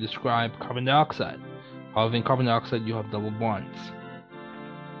to describe carbon dioxide. However, in carbon dioxide you have double bonds.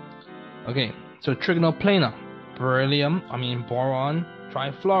 Okay, so trigonal planar. Boron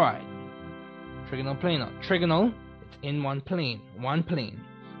trifluoride. Trigonal planar. Trigonal, in one plane.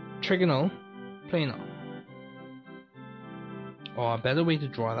 Trigonal planar. Or a better way to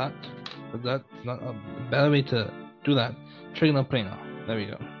draw that, but that's not a better way to do that. Trigonal planar. There we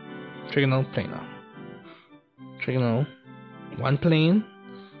go. Trigonal planar. Trigonal, one plane,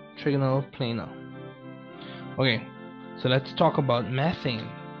 trigonal planar. Okay, so let's talk about methane.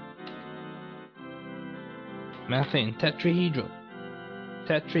 Methane, tetrahedral.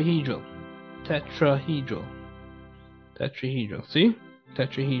 See?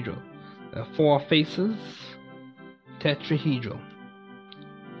 Tetrahedral. There are 4 faces. Tetrahedral.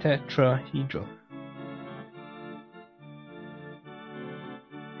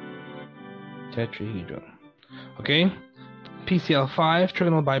 Okay. PCl5,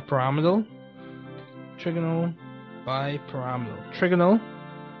 trigonal bipyramidal. Trigonal bipyramidal.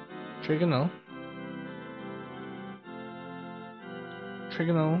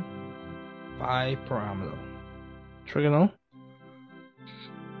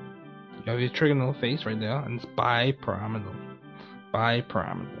 You have your trigonal face right there, and it's bipyramidal.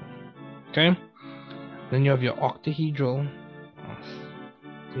 Okay? Then you have your octahedral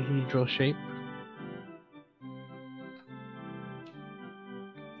shape.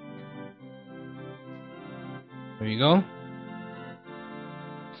 There you go.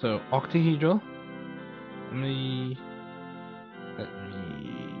 So octahedral.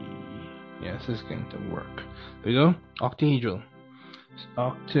 Yes, this is going to work. There we go. Octahedral.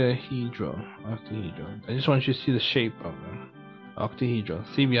 I just want you to see the shape of them. Octahedral.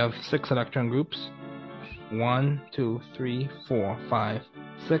 See, we have 6 electron groups. 1, 2, 3, 4, 5,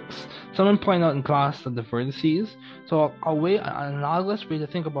 6. Someone pointed out in class that the vertices. So an analogous way to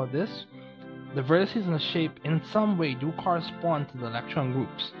think about this, the vertices in the shape in some way do correspond to the electron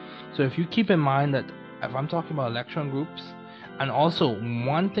groups. So if you keep in mind that if I'm talking about electron groups, and also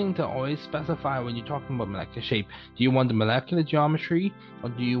one thing to always specify when you're talking about molecular shape, do you want the molecular geometry or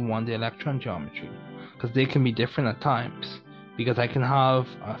do you want the electron geometry? Because they can be different at times. Because I can have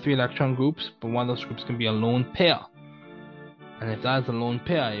 3 electron groups, but one of those groups can be a lone pair. And if that's a lone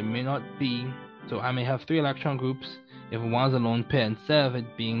pair, it may not be. So I may have 3 electron groups. If one is a lone pair, instead of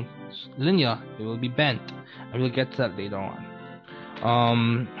it being linear, it will be bent. And we'll get to that later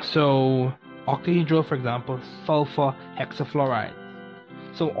on. So octahedral, for example, sulfur hexafluoride.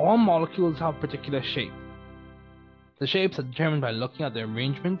 So all molecules have particular shape. The shapes are determined by looking at the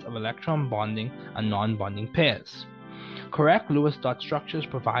arrangement of electron bonding and non-bonding pairs. Correct Lewis dot structures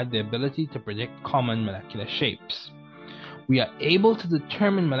provide the ability to predict common molecular shapes. We are able to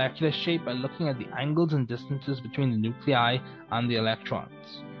determine molecular shape by looking at the angles and distances between the nuclei and the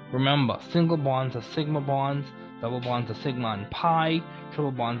electrons. Remember, single bonds are sigma bonds, double bonds are sigma and pi,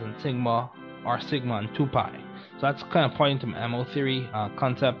 triple bonds and sigma are sigma and 2 pi. So that's kind of pointing to MO theory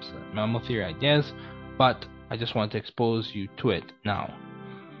concepts, MO theory ideas, but I just want to expose you to it now.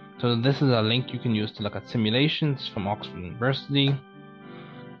 So this is a link you can use to look at simulations from Oxford University.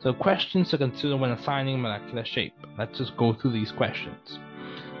 So questions to consider when assigning molecular shape. Let's just go through these questions.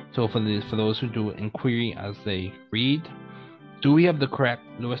 So for those who do inquiry as they read, do we have the correct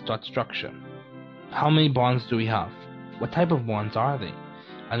Lewis dot structure? How many bonds do we have? What type of bonds are they?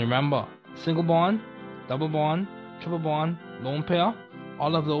 And remember, single bond, double bond, triple bond, lone pair,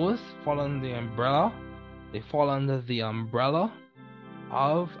 all of those fall under the umbrella. They fall under the umbrella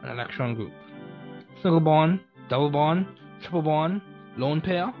of an electron group. Single bond, double bond, triple bond, lone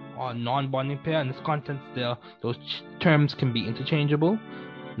pair, or non-bonding pair. In this context, those terms can be interchangeable.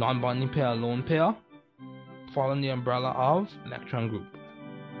 Non-bonding pair, lone pair, fall under the umbrella of electron group.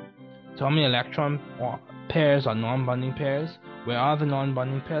 So how many electron pairs are non-bonding pairs? Where are the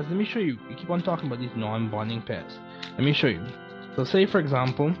non-bonding pairs? Let me show you. We keep on talking about these non-bonding pairs. Let me show you. So say, for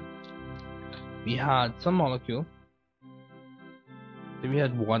example, we had some molecule. Say we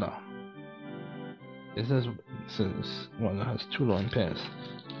had water. This is water has 2 lone pairs.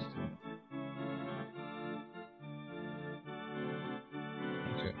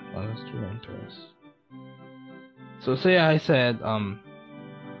 Okay, water has 2 lone pairs. So say I said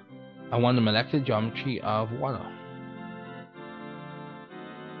I want the molecular geometry of water.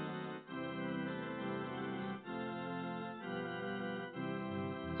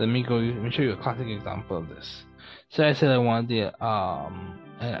 Let me show you a classic example of this. So I said I want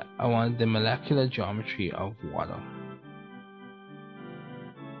the molecular geometry of water.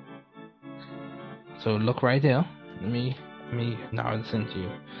 So look right here. Let me narrow this into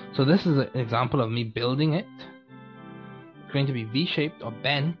you. So this is an example of me building it. It's going to be V-shaped or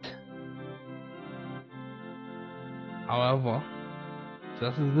bent. However,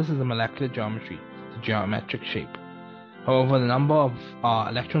 so this is a molecular geometry. It's a geometric shape. However, the number of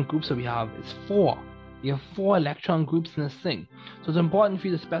electron groups that we have is 4. You have 4 electron groups in this thing. So it's important for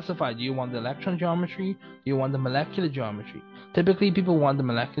you to specify, do you want the electron geometry? Do you want the molecular geometry? Typically, people want the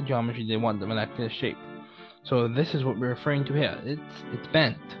molecular geometry, they want the molecular shape. So this is what we're referring to here. It's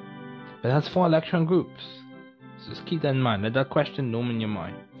bent. But it has 4 electron groups. So just keep that in mind. Let that question loom in your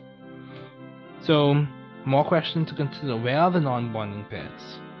mind. So, more questions to consider. Where are the non-bonding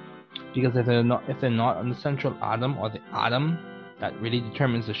pairs? Because if they're not on the central atom, or the atom that really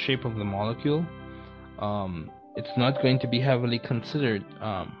determines the shape of the molecule, it's not going to be heavily considered,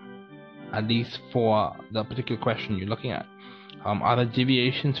 at least for the particular question you're looking at. Are there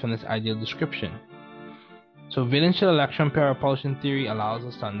deviations from this ideal description? So valence shell electron pair repulsion theory allows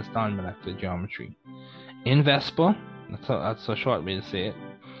us to understand molecular geometry. In VESPR, that's a short way to say it,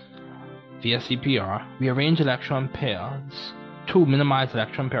 via CPR, we arrange electron pairs to minimize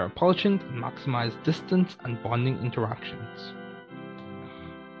electron pair repulsions and maximize distance and bonding interactions.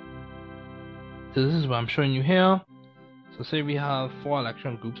 So this is what I'm showing you here. So say we have 4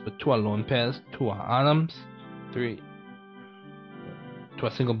 electron groups, but 2 are lone pairs, 2 are atoms, 2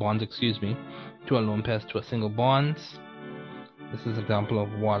 are single bonds, 2 are lone pairs, 2 are single bonds. This is an example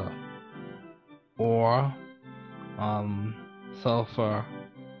of water. Or sulfur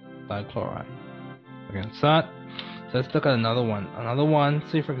dichloride. Against that. So let's look at another one. Another one,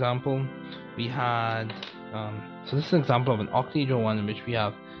 say for example, we had, so this is an example of an octahedral one in which we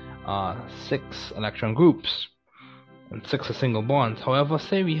have 6 electron groups and 6 are single bonds. However,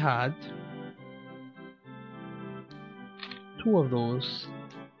 say we had 2 of those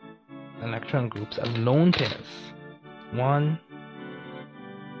electron groups as lone pairs. 1,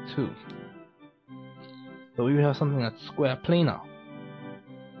 2. So we would have something that's square planar.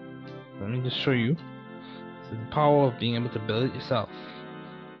 Let me just show you. This is the power of being able to build it yourself.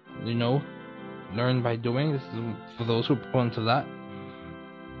 Learn by doing. This is for those who are proponents of that.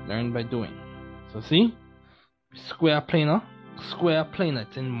 Learn by doing. So see? Square planar. Square planar.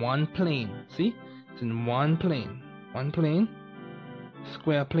 It's in one plane. See? It's in one plane. One plane.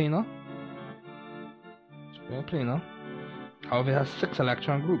 Square planar. Square planar. However, it has 6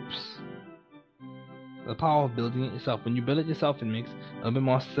 electron groups. The power of building it yourself. When you build it yourself, it makes a little bit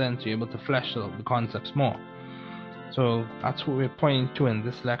more sense. You're able to flesh out the concepts more. So that's what we're pointing to in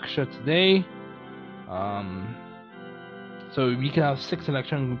this lecture today. So we can have 6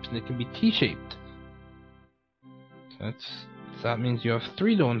 electron groups and they can be T-shaped. So that means you have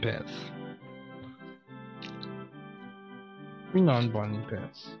 3 lone pairs. 3 non-bonding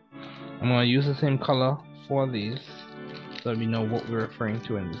pairs. I'm going to use the same color for these so that we know what we're referring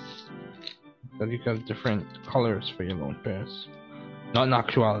to in this. That you can have different colors for your lone pairs. Not in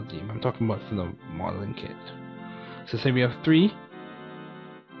actuality, but I'm talking about for the modeling kit. So say we have 3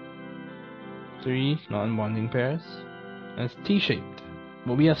 non-bonding pairs, and it's T-shaped,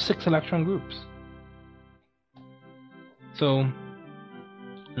 but we have 6 electron groups. So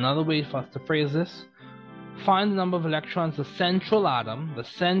another way for us to phrase this: find the number of electrons the central atom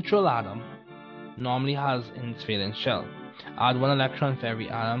normally has in its valence shell. Add 1 electron for every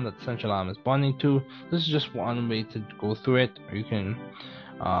atom that the central atom is bonding to. This is just one way to go through it. Or you can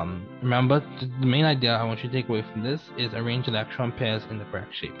remember, the main idea I want you to take away from this is arrange electron pairs in the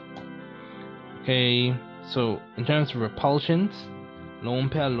correct shape. Okay, so in terms of repulsions, lone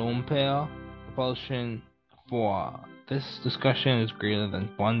pair, repulsion for this discussion is greater than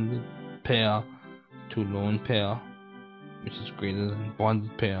bonded pair to lone pair, which is greater than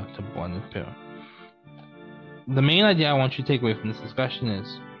bonded pair to bonded pair. The main idea I want you to take away from this discussion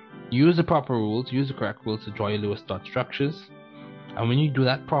is use the proper rules, use the correct rules to draw your Lewis dot structures. And when you do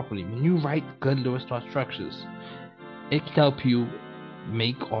that properly, when you write good Lewis dot structures, it can help you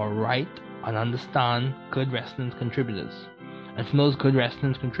make or write and understand good resonance contributors. And from those good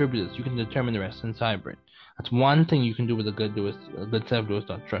resonance contributors, you can determine the resonance hybrid. That's one thing you can do with a good set of Lewis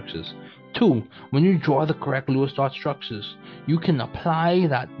dot structures. 2, when you draw the correct Lewis dot structures, you can apply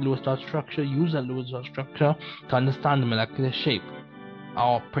that Lewis dot structure, use that Lewis dot structure to understand the molecular shape,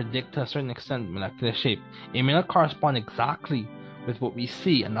 or predict to a certain extent the molecular shape. It may not correspond exactly with what we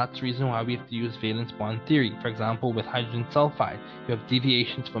see, and that's the reason why we have to use valence bond theory. For example, with hydrogen sulfide, you have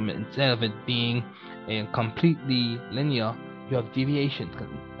deviations from it. Instead of it being completely linear, you have deviations.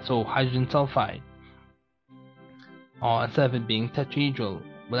 So hydrogen sulfide, or instead of it being tetrahedral,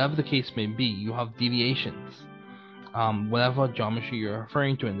 whatever the case may be, you have deviations. Whatever geometry you're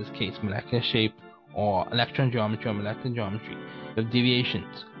referring to in this case, molecular shape or electron geometry or molecular geometry, you have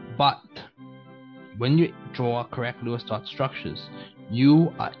deviations. But when you draw correct Lewis dot structures,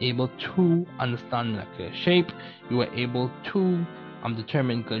 you are able to understand molecular shape, you are able to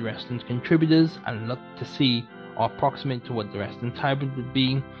determine good resonance contributors and look to see or approximate to what the resonance hybrid would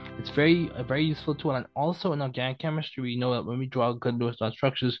be, It's a very useful tool, and also in organic chemistry, we know that when we draw good Lewis dot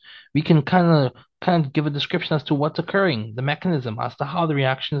structures, we can kind of give a description as to what's occurring, the mechanism, as to how the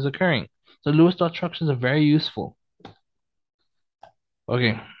reaction is occurring. So Lewis dot structures are very useful.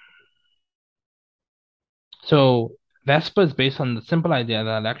 Okay, so VESPA is based on the simple idea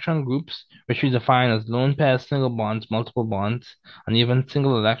that electron groups, which we define as lone pairs, single bonds, multiple bonds, and even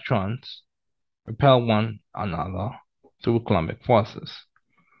single electrons, repel one another through Coulombic forces.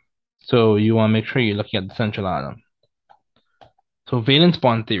 So you want to make sure you're looking at the central atom. So valence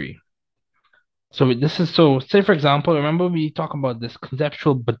bond theory. So say for example, remember we talk about this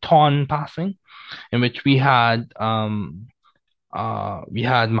conceptual baton passing in which we had Max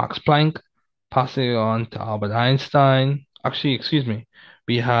Planck passing it on to Albert Einstein. Actually, excuse me.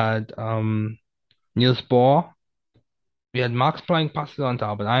 We had Niels Bohr. We had Max Planck passing it on to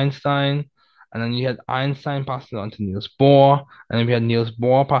Albert Einstein, and then you had Einstein passing it on to Niels Bohr, and then we had Niels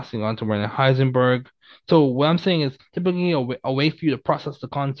Bohr passing it on to Werner Heisenberg. So what I'm saying is typically a way for you to process the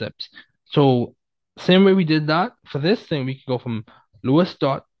concepts. So same way we did that for this thing, we could go from Lewis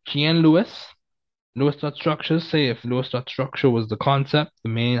dot G.N. Lewis dot structures, say if Lewis dot structure was the concept, the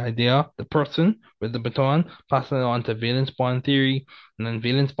main idea, the person with the baton, passing it on to valence bond theory, and then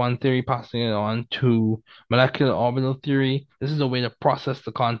valence bond theory passing it on to molecular orbital theory. This is a way to process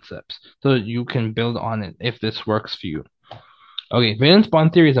the concepts so that you can build on it if this works for you. Okay, valence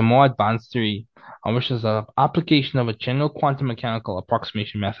bond theory is a more advanced theory which is an application of a general quantum mechanical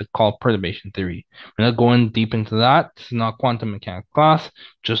approximation method called perturbation theory. We're not going deep into that. This is not quantum mechanics class.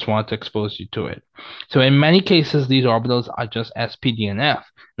 Just want to expose you to it. So in many cases, these orbitals are just sp, d, and f.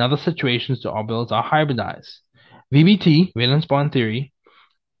 In other situations, the orbitals are hybridized. VBT, valence bond theory,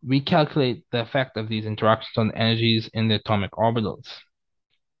 we calculate the effect of these interactions on the energies in the atomic orbitals.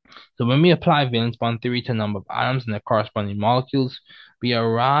 So when we apply valence bond theory to a number of atoms and their corresponding molecules, we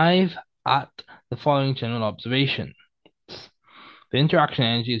arrive at the following general observation. The interaction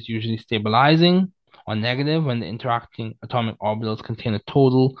energy is usually stabilizing or negative when the interacting atomic orbitals contain a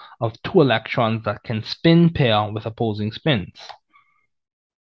total of 2 electrons that can spin pair with opposing spins.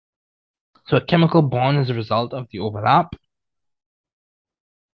 So a chemical bond is a result of the overlap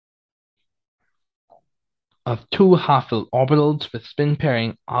of 2 half-filled orbitals with spin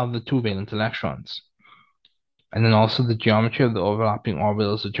pairing of the 2 valence electrons. And then also the geometry of the overlapping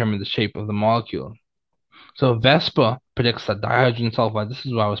orbitals determine the shape of the molecule. So VESPA predicts that dihydrogen sulfide, this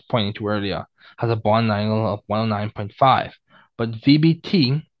is what I was pointing to earlier, has a bond angle of 109.5. But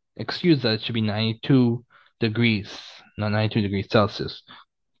VBT excuse that it should be 92 degrees, not 92 degrees Celsius.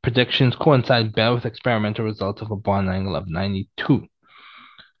 Predictions coincide better with experimental results of a bond angle of 92.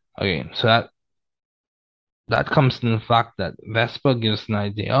 Okay, so that comes from the fact that VESPA gives us an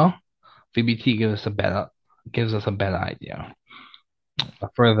idea, VBT gives us a better idea. A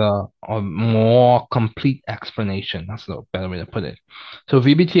further or more complete explanation. That's a better way to put it. So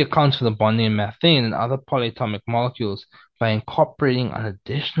VBT accounts for the bonding of methane and other polyatomic molecules by incorporating an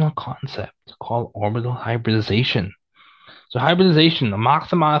additional concept called orbital hybridization. So hybridization, the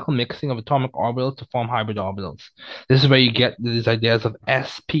mathematical mixing of atomic orbitals to form hybrid orbitals. This is where you get these ideas of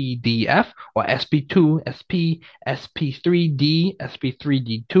SPDF or SP2, SP, SP3D,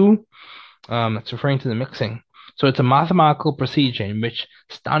 SP3D2. That's referring to the mixing. So it's a mathematical procedure in which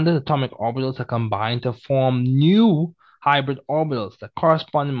standard atomic orbitals are combined to form new hybrid orbitals that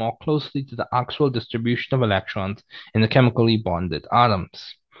correspond more closely to the actual distribution of electrons in the chemically bonded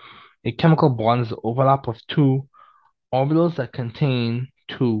atoms. A chemical bond is the overlap of 2 orbitals that contain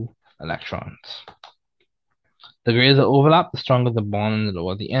 2 electrons. The greater the overlap, the stronger the bond and the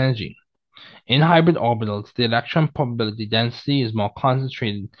lower the energy. In hybrid orbitals, the electron probability density is more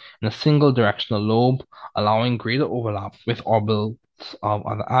concentrated in a single directional lobe, allowing greater overlap with orbitals of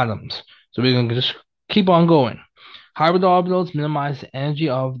other atoms. So we're going to just keep on going. Hybrid orbitals minimize the energy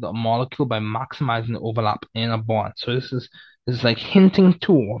of the molecule by maximizing the overlap in a bond. So this is like hinting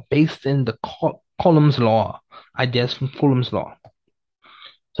to or based in the Coulomb's law, ideas from Coulomb's law.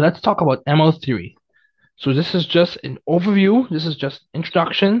 So let's talk about MO theory. So this is just an overview. This is just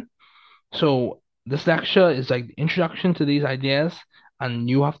introduction. So this lecture is like the introduction to these ideas, and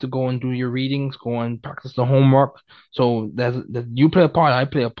you have to go and do your readings, go and practice the homework. So you play a part, I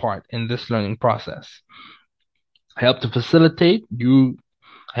play a part in this learning process. I help to facilitate. We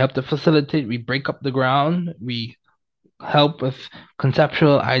break up the ground. We help with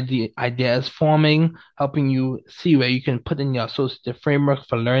conceptual ideas forming, helping you see where you can put in your associative framework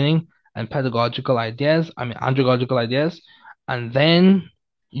for learning and andragogical ideas, and then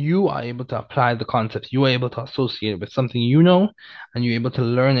you are able to apply the concepts. You are able to associate it with something you know, and you're able to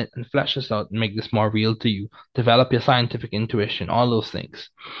learn it and flesh this out and make this more real to you. Develop your scientific intuition, all those things.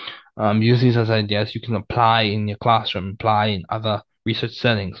 Use these as ideas you can apply in your classroom, apply in other research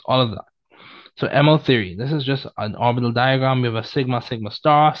settings, all of that. So MO theory, this is just an orbital diagram. We have a sigma, sigma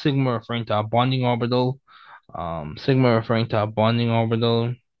star, sigma referring to a bonding orbital, sigma referring to a bonding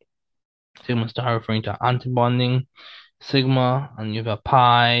orbital, sigma star referring to antibonding, sigma, and you have a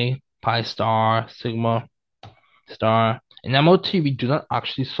pi, pi star, sigma star. In MOT, we do not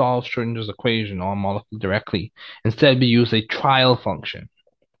actually solve Schrodinger's equation or molecule directly. Instead, we use a trial function,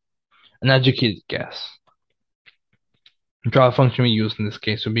 an educated guess. The trial function we use in this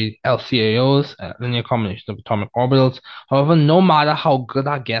case would be LCAOs, linear combination of atomic orbitals. However, no matter how good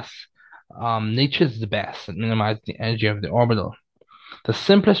our guess, nature is the best at minimizing the energy of the orbital. The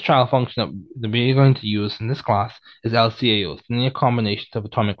simplest trial function that we're going to use in this class is LCAOs, linear combinations of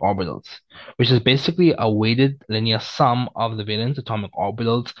atomic orbitals, which is basically a weighted linear sum of the valence atomic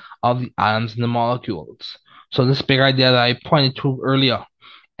orbitals of the atoms in the molecules. So this big idea that I pointed to earlier,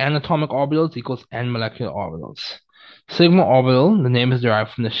 n atomic orbitals equals n molecular orbitals. Sigma orbital, the name is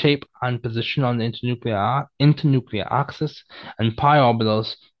derived from the shape and position on the internuclear axis, and pi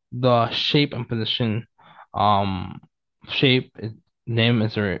orbitals, the shape and position, shape name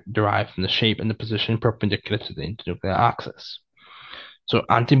is derived from the shape and the position perpendicular to the internuclear axis. So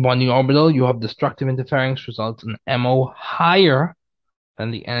antibonding orbital, you have destructive interference results in MO higher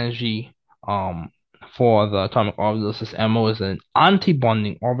than the energy for the atomic orbitals. This MO is an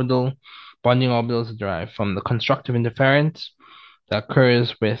antibonding orbital. Bonding orbitals are derived from the constructive interference that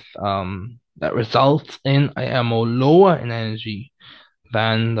occurs with that results in a MO lower in energy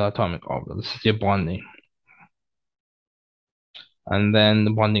than the atomic orbital. This is your bonding. And then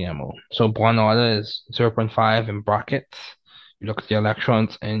the bonding MO. So bond order is 0.5 in brackets. You look at the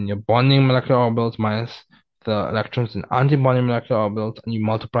electrons in your bonding molecular orbitals minus the electrons in antibonding molecular orbitals, and you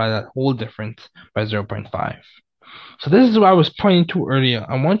multiply that whole difference by 0.5. So this is what I was pointing to earlier.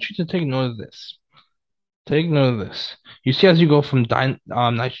 I want you to take note of this. Take note of this. You see, as you go from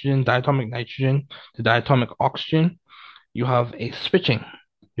nitrogen, diatomic nitrogen to diatomic oxygen, you have a switching.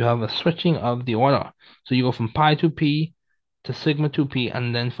 You have a switching of the order. So you go from pi 2p to sigma 2p,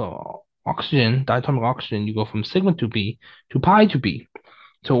 and then for oxygen, diatomic oxygen, you go from sigma 2p to pi 2p.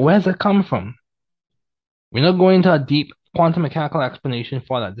 So where does that come from? We're not going into a deep quantum mechanical explanation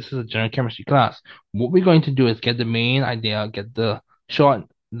for that. This is a general chemistry class. What we're going to do is get the main idea, get the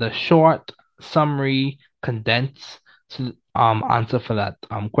short summary, condensed answer for that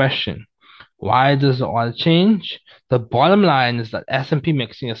question. Why does the order change? The bottom line is that S&P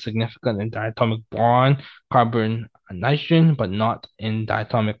mixing is significant in diatomic boron, carbon, and nitrogen, but not in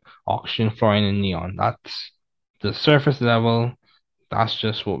diatomic oxygen, fluorine, and neon. That's the surface level. That's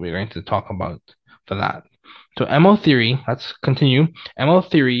just what we're going to talk about for that. So MO theory, let's continue. MO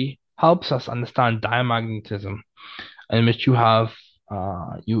theory helps us understand diamagnetism, in which you have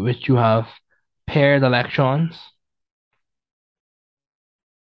paired electrons,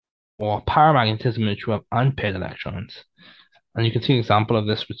 or paramagnetism, in which you have unpaired electrons. And you can see an example of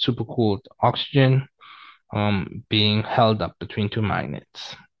this with supercooled oxygen being held up between two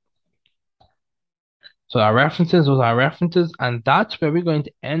magnets. So those are our references, and that's where we're going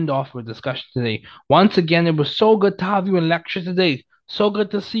to end off our discussion today. Once again, it was so good to have you in lecture today. So good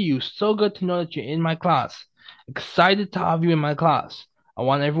to see you. So good to know that you're in my class. Excited to have you in my class. I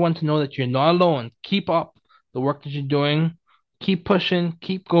want everyone to know that you're not alone. Keep up the work that you're doing. Keep pushing.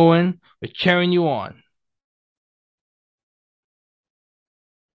 Keep going. We're cheering you on.